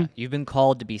what I mean? Yeah. You've been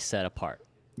called to be set apart.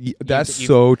 That's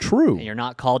so true. And you're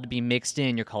not called to be mixed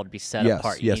in. You're called to be set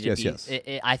apart. Yes.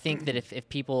 I think that if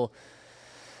people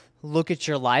look at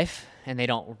your life and they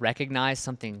don't recognize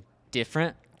something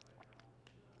different,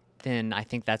 then I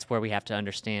think that's where we have to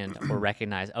understand or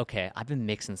recognize, okay, I've been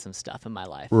mixing some stuff in my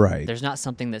life. Right. There's not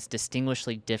something that's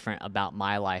distinguishedly different about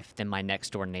my life than my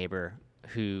next door neighbor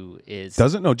who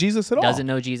doesn't know Jesus at all. Doesn't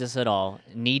know Jesus at all,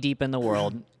 knee deep in the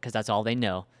world, because that's all they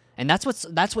know. And that's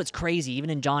what's crazy.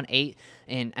 Even in John 8,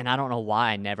 and I don't know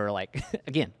why I never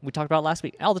again, we talked about it last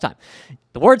week all the time.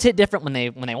 The words hit different when they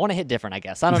want to hit different, I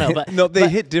guess. I don't know, but no, they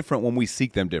hit different when we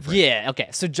seek them different. Yeah, okay.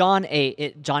 So John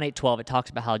 8:12, it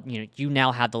talks about how you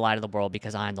now have the light of the world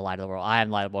because I am the light of the world. I am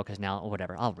the light of the world because now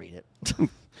whatever. I'll read it.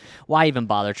 Why even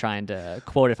bother trying to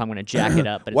quote if I'm going to jack it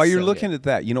up? But While you're looking at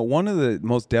that, one of the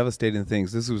most devastating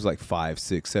things, this was like 5,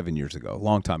 6, 7 years ago, a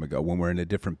long time ago, when we're in a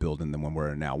different building than when we're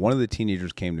in now. One of the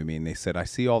teenagers came to me and they said, I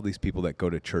see all these people that go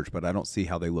to church, but I don't see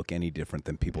how they look any different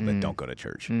than people that don't go to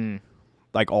church.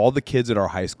 Like all the kids at our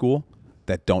high school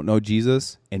that don't know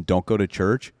Jesus and don't go to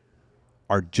church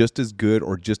are just as good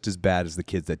or just as bad as the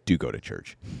kids that do go to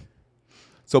church.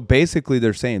 So basically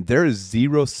they're saying there is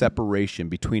zero separation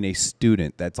between a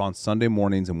student that's on Sunday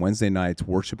mornings and Wednesday nights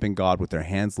worshiping God with their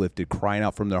hands lifted, crying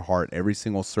out from their heart every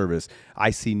single service.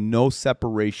 I see no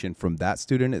separation from that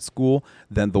student at school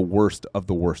than the worst of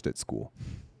the worst at school.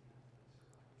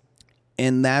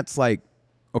 And that's like,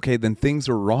 okay, then things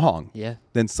are wrong. Yeah.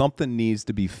 Then something needs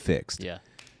to be fixed. Yeah.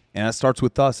 And that starts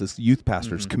with us as youth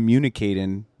pastors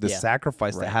communicating the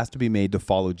sacrifice that has to be made to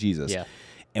follow Jesus. Yeah.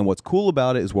 And what's cool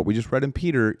about it is what we just read in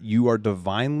Peter, you are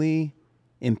divinely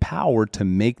empowered to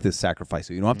make this sacrifice.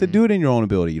 So you don't have to do it in your own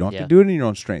ability. You don't have to do it in your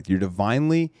own strength. You're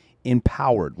divinely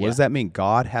empowered. What does that mean?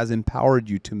 God has empowered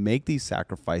you to make these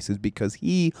sacrifices because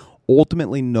he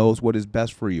ultimately knows what is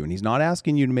best for you. And he's not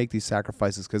asking you to make these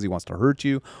sacrifices because he wants to hurt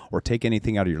you or take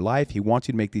anything out of your life. He wants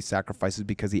you to make these sacrifices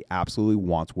because he absolutely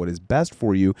wants what is best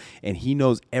for you. And he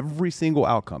knows every single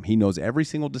outcome. He knows every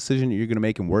single decision that you're going to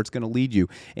make and where it's going to lead you.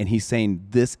 And he's saying,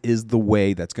 this is the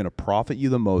way that's going to profit you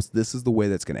the most. This is the way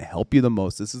that's going to help you the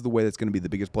most. This is the way that's going to be the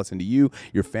biggest blessing to you,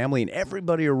 your family, and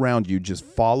everybody around you. Just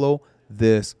follow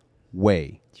this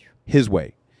way, his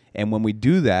way. And when we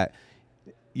do that,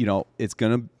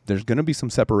 there's gonna be some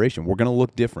separation. We're gonna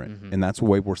look different, and that's the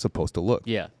way we're supposed to look.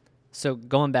 Yeah. So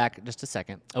going back just a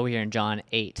second, over here in John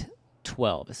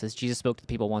 8:12, it says, Jesus spoke to the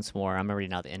people once more. I'm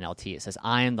reading out the NLT. It says,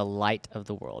 I am the light of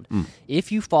the world.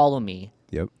 If you follow me,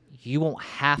 you won't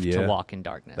have to walk in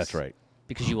darkness. That's right.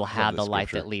 Because you will have the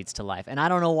light that leads to life. And I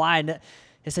don't know why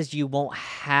it says you won't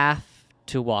have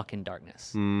to walk in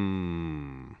darkness.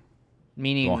 Meaning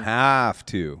you won't have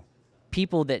to.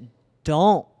 People that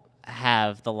don't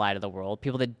have the light of the world,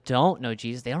 people that don't know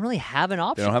Jesus, they don't really have an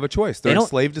option. They don't have a choice. They're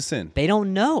enslaved to sin. They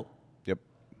don't know. Yep.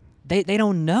 They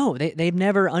don't know. They've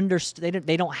never understood.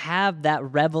 They don't have that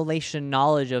revelation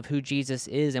knowledge of who Jesus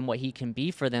is and what he can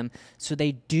be for them, so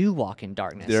they do walk in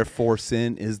darkness. Therefore,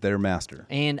 sin is their master.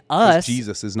 And us,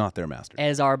 Jesus is not their master.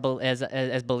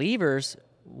 As believers,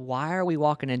 why are we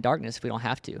walking in darkness if we don't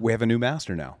have to? We have a new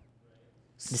master now.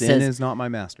 Sin is not my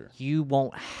master. You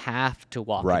won't have to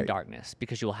walk in darkness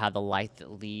because you will have the light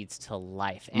that leads to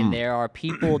life. And there are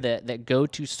people that go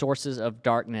to sources of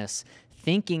darkness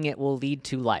thinking it will lead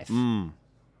to life. And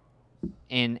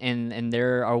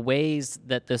there are ways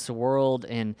that this world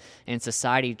and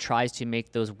society tries to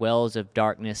make those wells of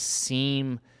darkness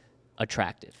seem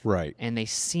attractive. Right. And they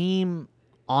seem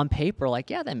on paper like,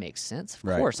 yeah, that makes sense. Of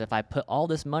course, if I put all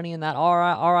this money in that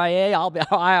IRA, I'll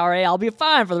be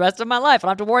fine for the rest of my life. I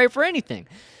don't have to worry for anything.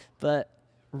 But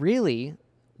really,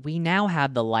 we now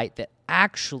have the light that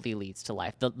actually leads to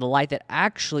life, the light that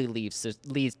actually leads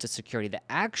to security, that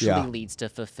actually leads to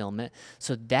fulfillment.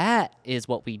 So that is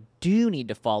what we do need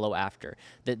to follow after.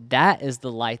 That is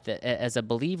the light that, as a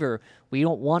believer, we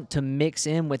don't want to mix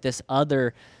in with this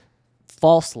other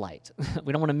false light.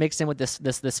 We don't want to mix in with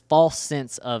this false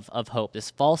sense of hope, this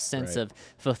false sense of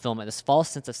fulfillment, this false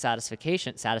sense of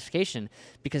satisfaction,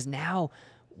 because now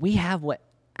we have what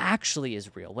actually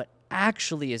is real, what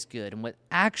actually is good, and what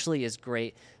actually is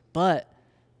great. But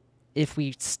if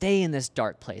we stay in this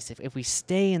dark place, if we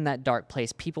stay in that dark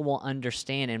place, people will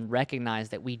understand and recognize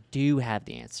that we do have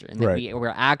the answer, and that we're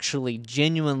actually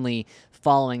genuinely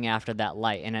following after that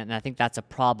light. And I think that's a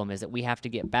problem, is that we have to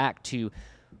get back to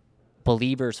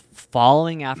believers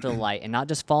following after the light, and not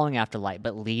just following after light,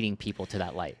 but leading people to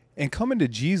that light. And coming to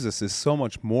Jesus is so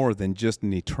much more than just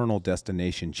an eternal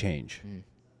destination change.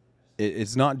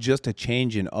 It's not just a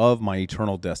changing of my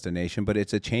eternal destination, but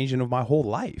it's a changing of my whole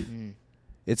life.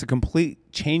 It's a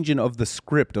complete changing of the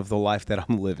script of the life that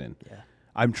I'm living.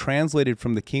 I'm translated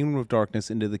from the kingdom of darkness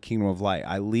into the kingdom of light.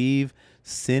 I leave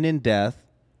sin and death,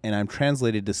 and I'm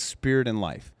translated to spirit and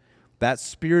life. That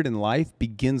spirit and life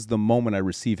begins the moment I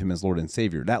receive him as Lord and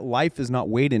Savior. That life is not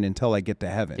waiting until I get to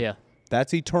heaven.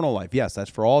 That's eternal life. Yes, that's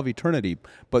for all of eternity.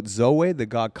 But Zoe, the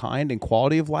God kind and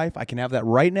quality of life, I can have that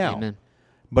right now. Amen.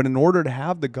 But in order to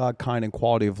have the God kind and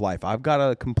quality of life, I've got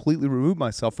to completely remove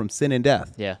myself from sin and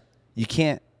death. You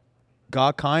can't.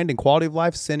 God kind and quality of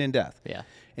life, sin and death.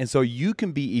 And so you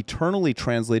can be eternally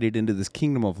translated into this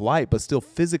kingdom of light, but still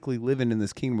physically living in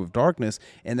this kingdom of darkness.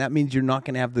 And that means you're not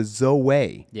going to have the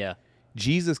Zoe. Yeah.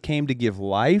 Jesus came to give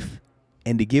life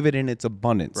and to give it in its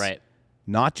abundance. Right.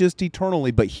 Not just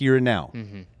eternally, but here and now.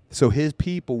 Mm-hmm. So his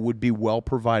people would be well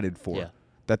provided for. Yeah.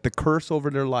 That the curse over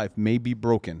their life may be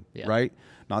broken, Yeah. right?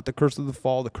 Not the curse of the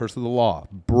fall, the curse of the law.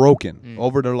 Broken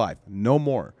over their life. No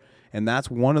more. And that's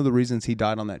one of the reasons he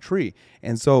died on that tree.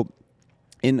 And so,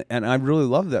 and I really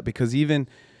love that, because even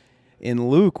in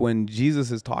Luke, when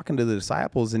Jesus is talking to the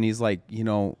disciples and he's like, you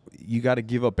know, you got to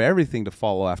give up everything to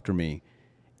follow after me.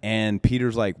 And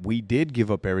Peter's like, we did give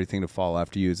up everything to follow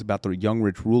after you. It's about the young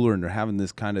rich ruler, and they're having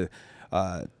this kind of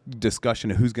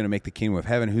discussion of who's going to make the kingdom of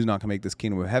heaven, who's not going to make this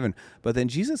kingdom of heaven. But then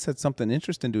Jesus said something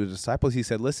interesting to his disciples. He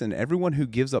said, listen, everyone who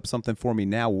gives up something for me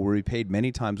now will be repaid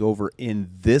many times over in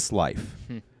this life.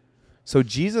 So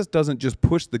Jesus doesn't just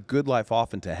push the good life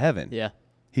off into heaven. Yeah.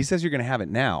 He says you're going to have it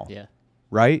now. Yeah.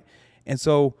 Right? And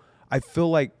so I feel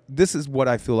like this is what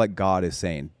I feel like God is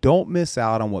saying. Don't miss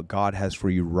out on what God has for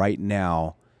you right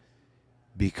now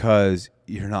because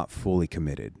you're not fully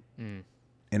committed.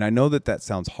 And I know that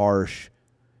sounds harsh.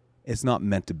 It's not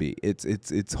meant to be.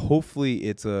 It's hopefully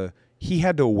it's he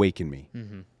had to awaken me.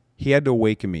 He had to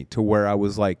awaken me to where I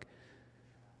was like,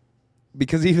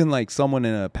 because even like someone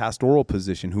in a pastoral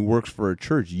position who works for a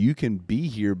church, you can be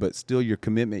here, but still your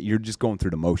commitment, you're just going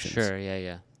through the motions. Sure. Yeah.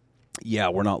 Yeah. Yeah,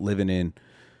 we're not living in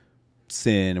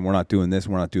sin and we're not doing this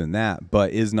and we're not doing that,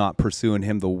 but is not pursuing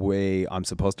him the way I'm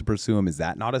supposed to pursue him, is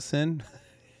that not a sin?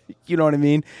 You know what I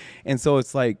mean? And so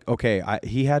it's like, okay,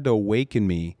 he had to awaken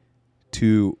me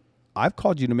to, I've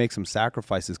called you to make some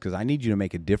sacrifices because I need you to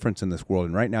make a difference in this world.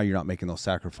 And right now you're not making those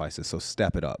sacrifices. So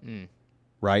step it up.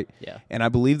 Right? Yeah. And I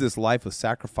believe this life of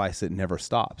sacrifice, it never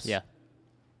stops. Yeah.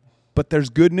 But there's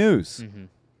good news.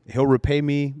 He'll repay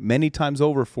me many times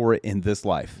over for it in this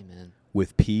life. Amen.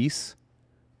 With peace,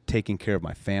 taking care of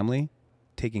my family,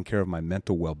 taking care of my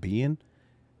mental well-being,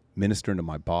 ministering to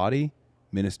my body,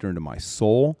 ministering to my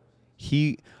soul.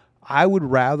 I would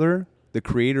rather the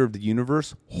creator of the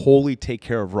universe wholly take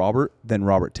care of Robert than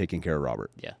Robert taking care of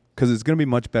Robert. Yeah. Because it's going to be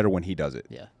much better when he does it.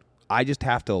 Yeah. I just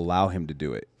have to allow him to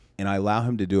do it. And I allow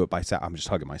him to do it by I'm just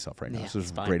hugging myself right now. Yeah, This is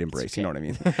it's a fine. great It's embrace. okay. You know what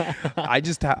I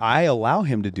mean? I allow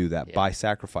him to do that by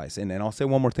sacrifice. And I'll say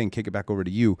one more thing, kick it back over to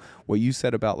you. What you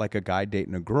said about like a guy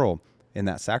dating a girl in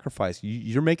that sacrifice,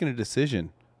 you're making a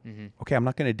decision. Okay, I'm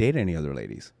not going to date any other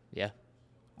ladies. Yeah.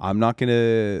 I'm not going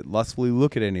to lustfully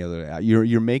look at any other.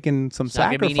 You're making some There's not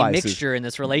going to sacrifices. be any mixture in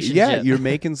this relationship. Yeah, you're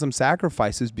making some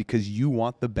sacrifices because you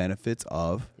want the benefits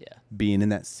of Yeah. being in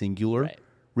that singular Right.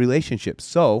 relationship.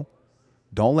 So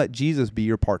don't let Jesus be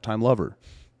your part-time lover.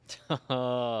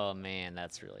 Oh man,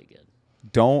 that's really good.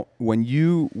 Don't when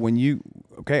you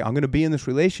okay, I'm going to be in this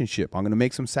relationship. I'm going to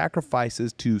make some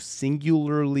sacrifices to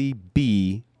singularly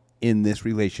be in this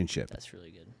relationship. That's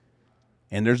really good.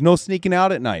 And there's no sneaking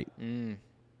out at night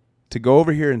to go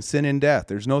over here and sin in death.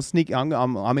 There's no sneak.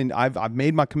 I've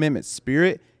made my commitment,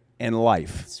 spirit and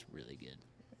life, That's really good.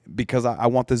 because I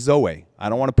want the Zoe. I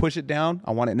don't want to push it down.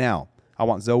 I want it now. I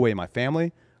want Zoe in my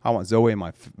family. I want Zoe in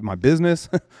my business.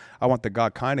 I want the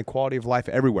God kind and quality of life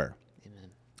everywhere.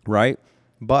 Amen. Right?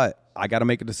 But I got to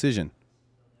make a decision.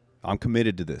 I'm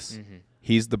committed to this.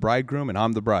 He's the bridegroom and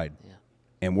I'm the bride. Yeah.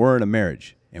 And we're in a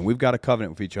marriage. And we've got a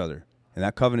covenant with each other. And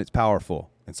that covenant's powerful.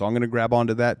 And so I'm going to grab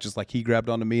onto that just like he grabbed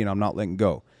onto me, and I'm not letting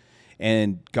go.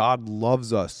 And God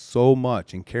loves us so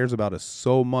much and cares about us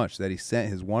so much that he sent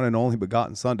his one and only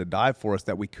begotten son to die for us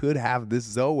that we could have this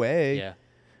Zoe. Yeah.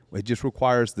 It just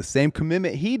requires the same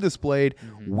commitment he displayed.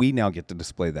 We now get to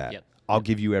display that. Yep. I'll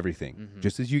give you everything.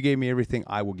 Just as you gave me everything,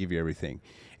 I will give you everything.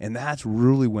 And that's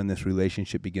really when this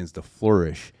relationship begins to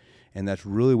flourish. And that's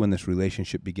really when this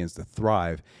relationship begins to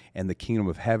thrive. And the kingdom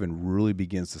of heaven really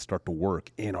begins to start to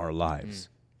work in our lives.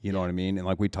 You know what I mean? And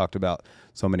like we talked about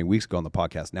so many weeks ago on the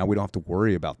podcast, now we don't have to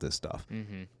worry about this stuff.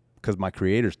 Because my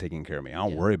creator's taking care of me. I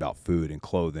don't worry about food and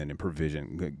clothing and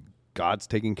provision. God's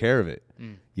taking care of it.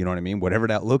 You know what I mean? Whatever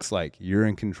that looks like, you're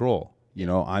in control. You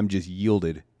know, I'm just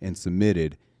yielded and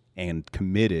submitted and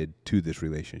committed to this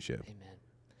relationship. Amen.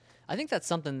 I think that's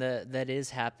something that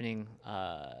is happening,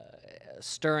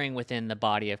 stirring within the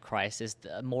body of Christ, is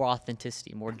more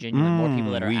authenticity, more genuine, more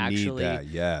people that are we actually need that,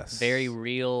 yes. very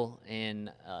real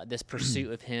in this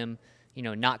pursuit of Him. You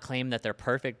know, not claim that they're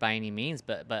perfect by any means,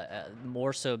 but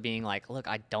more so being like, look,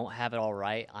 I don't have it all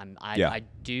right. I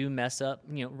do mess up,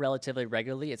 you know, relatively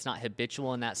regularly. It's not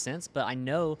habitual in that sense, but I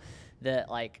know that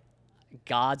like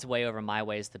God's way over my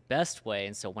way is the best way.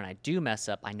 And so when I do mess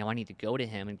up, I know I need to go to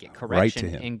Him and get correction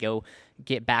Him. and go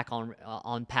get back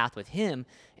on path with Him.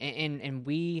 And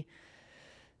we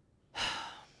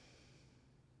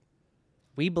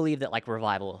we believe that like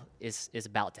revival is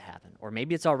about to happen, or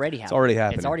maybe it's already happening. It's already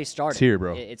happening. It's already started. It's here,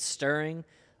 bro. It's stirring.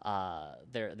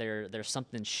 There's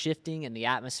something shifting in the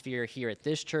atmosphere here at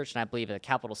this church, and I believe at a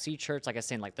capital C church. Like I was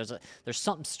saying, like there's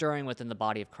something stirring within the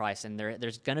body of Christ, and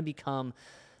there's going to become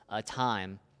a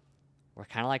time where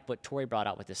kind of like what Tori brought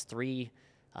out with this 3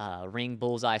 ring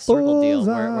bullseye circle deal,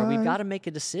 where we've got to make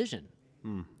a decision.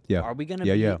 Yeah. Are we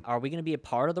gonna Are we gonna be a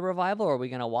part of the revival, or are we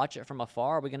gonna watch it from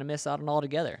afar? Or are we gonna miss out on it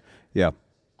altogether? Yeah.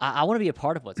 I want to be a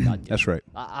part of what God's doing. That's right.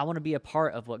 I want to be a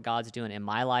part of what God's doing in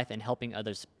my life and helping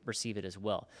others receive it as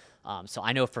well. So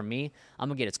I know for me, I'm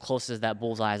gonna get as close as that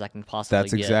bullseye as I can possibly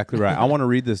That's get. exactly right. I want to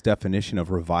read this definition of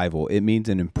revival. It means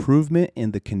an improvement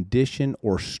in the condition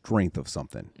or strength of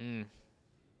something.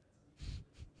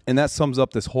 And that sums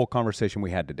up this whole conversation we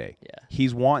had today. Yeah.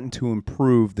 He's wanting to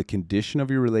improve the condition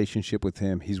of your relationship with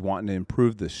him. He's wanting to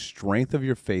improve the strength of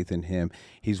your faith in him.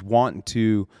 He's wanting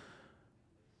to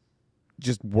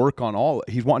just work on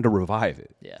he's wanting to revive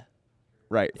it. Yeah.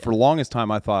 Right. Yeah. For the longest time,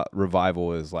 I thought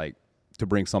revival is like to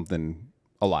bring something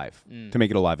alive, to make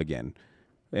it alive again.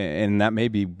 And that may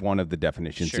be one of the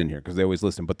definitions in here because they always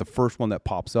listen. But the first one that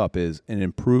pops up is an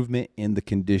improvement in the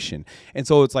condition. And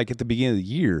so it's like at the beginning of the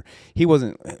year, he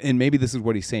wasn't, and maybe this is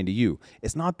what he's saying to you.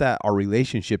 It's not that our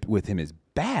relationship with him is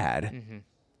bad. Mm-hmm.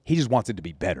 He just wants it to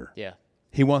be better. Yeah.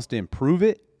 He wants to improve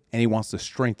it and he wants to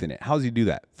strengthen it. How does he do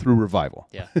that? Through revival.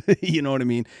 Yeah. You know what I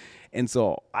mean? And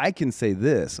so I can say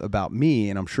this about me,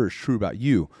 and I'm sure it's true about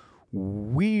you.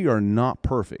 We are not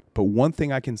perfect. But one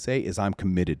thing I can say is I'm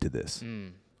committed to this.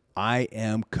 I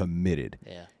am committed.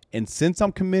 Yeah. And since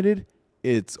I'm committed,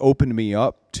 it's opened me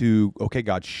up to, okay,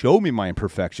 God, show me my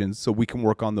imperfections so we can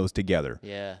work on those together.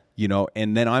 Yeah. You know,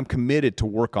 and then I'm committed to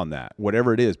work on that,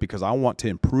 whatever it is, because I want to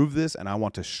improve this and I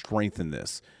want to strengthen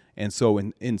this. And so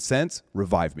in sense,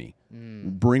 revive me.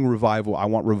 Bring revival. I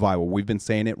want revival. We've been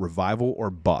saying it, revival or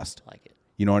bust. Like it.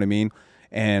 You know what I mean?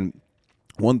 And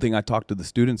one thing I talked to the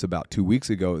students about 2 weeks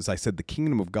ago is I said the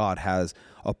kingdom of God has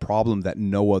a problem that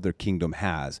no other kingdom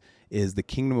has, is the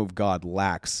kingdom of God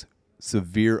lacks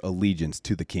severe allegiance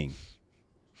to the king.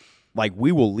 Like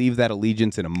we will leave that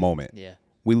allegiance in a moment. Yeah.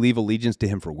 We leave allegiance to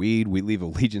him for weed. We leave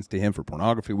allegiance to him for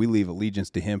pornography. We leave allegiance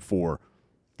to him for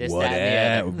this, that,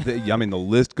 and the other. I mean, the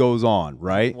list goes on,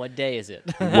 right? What day is it?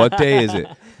 What day is it?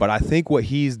 But I think what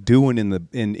he's doing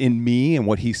in me and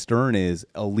what he's stirring is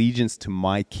allegiance to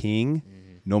my king,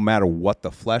 no matter what the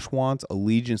flesh wants,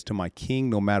 allegiance to my king,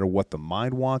 no matter what the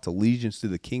mind wants, allegiance to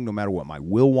the king, no matter what my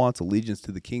will wants, allegiance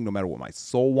to the king, no matter what my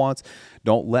soul wants.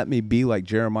 Don't let me be like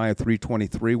Jeremiah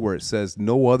 3:23, where it says,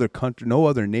 no other country, no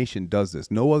other nation does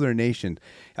this. No other nation,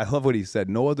 I love what he said,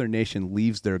 no other nation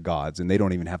leaves their gods, and they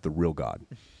don't even have the real God.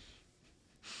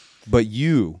 But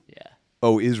you,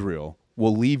 O Israel,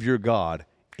 will leave your God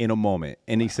in a moment.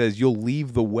 And he says, you'll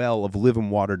leave the well of living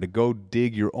water to go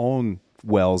dig your own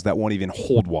wells that won't even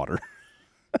hold water.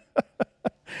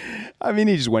 I mean,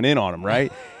 he just went in on him,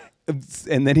 right?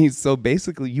 And then so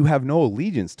basically, you have no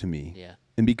allegiance to me. Yeah.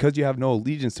 And because you have no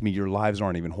allegiance to me, your lives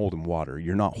aren't even holding water.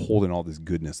 You're not holding all this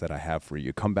goodness that I have for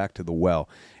you. Come back to the well.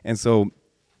 And so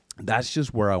that's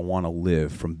just where I want to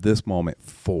live from this moment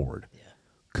forward. Yeah.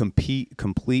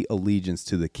 Complete allegiance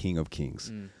to the King of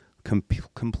Kings.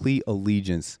 Complete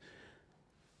allegiance.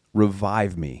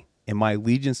 Revive me. And my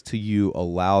allegiance to you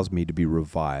allows me to be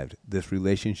revived. This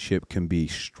relationship can be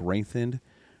strengthened.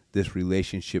 This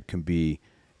relationship can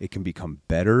become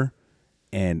better.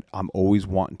 And I'm always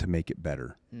wanting to make it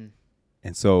better.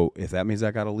 And so if that means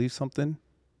I got to leave something,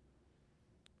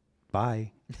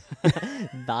 bye.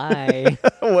 Bye.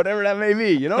 Whatever that may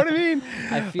be. You know what I mean?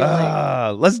 I feel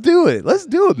like let's do it. Let's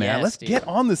do it, man. Yes, Let's dude. get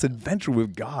on this adventure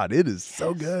with God. It is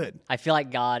so good. I feel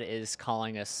like God is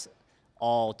calling us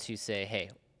all to say, hey,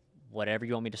 whatever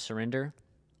you want me to surrender,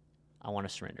 I want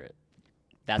to surrender it.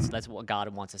 That's what God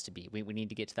wants us to be. We need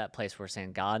to get to that place where we're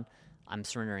saying, God, I'm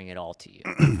surrendering it all to you.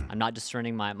 I'm not just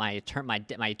surrendering my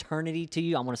eternity to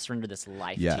you. I want to surrender this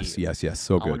life to you. Yes.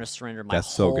 So good. I want to surrender my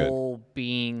That's so good. whole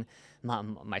being,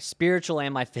 my spiritual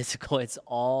and my physical. It's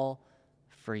all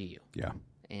for you. Yeah.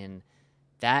 And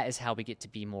that is how we get to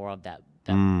be more of that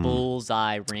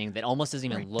bullseye ring that almost doesn't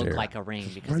even look like a ring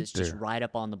because it's just right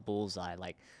up on the bullseye.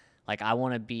 Like I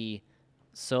want to be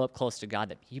so up close to God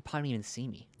that you probably don't even see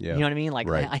me. Yeah. You know what I mean? Like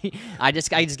Right. I just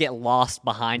get lost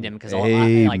behind him because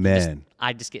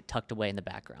I just get tucked away in the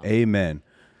background. Amen.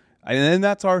 And then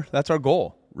that's our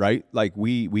goal, right? Like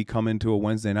we come into a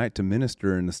Wednesday night to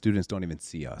minister and the students don't even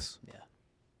see us. Yeah.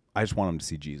 I just want them to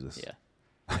see Jesus. Yeah.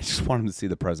 I just want them to see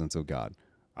the presence of God.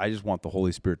 I just want the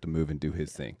Holy Spirit to move and do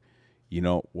his thing. You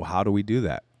know, well, how do we do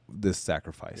that? This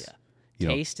sacrifice. Yeah. You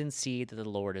know, Taste and see that the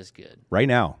Lord is good. right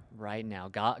now. Right now,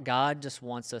 God just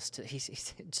wants us to. He's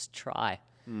just try.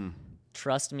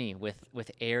 Trust me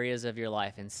with areas of your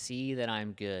life and see that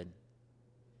I'm good.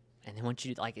 And then once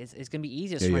you like, it's gonna be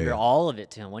easy to surrender all of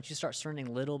it to Him. Once you start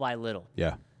surrendering little by little,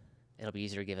 Yeah. it'll be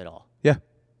easier to give it all. Yeah.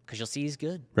 Because you'll see He's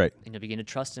good. Right. And you'll begin to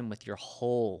trust Him with your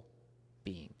whole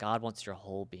being. God wants your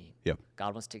whole being. Yep.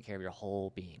 God wants to take care of your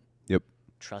whole being. Yep.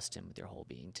 Trust Him with your whole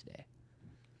being today.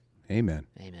 Amen.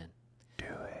 Amen. Do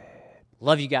it.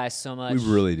 Love you guys so much. We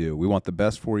really do. We want the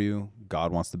best for you.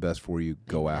 God wants the best for you.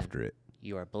 Go Amen. after it.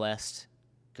 You are blessed.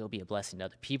 Go be a blessing to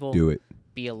other people. Do it.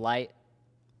 Be a light.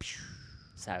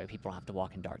 So that way people don't have to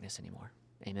walk in darkness anymore.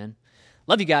 Amen.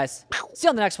 Love you guys. See you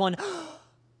on the next one.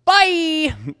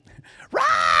 Bye.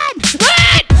 Run!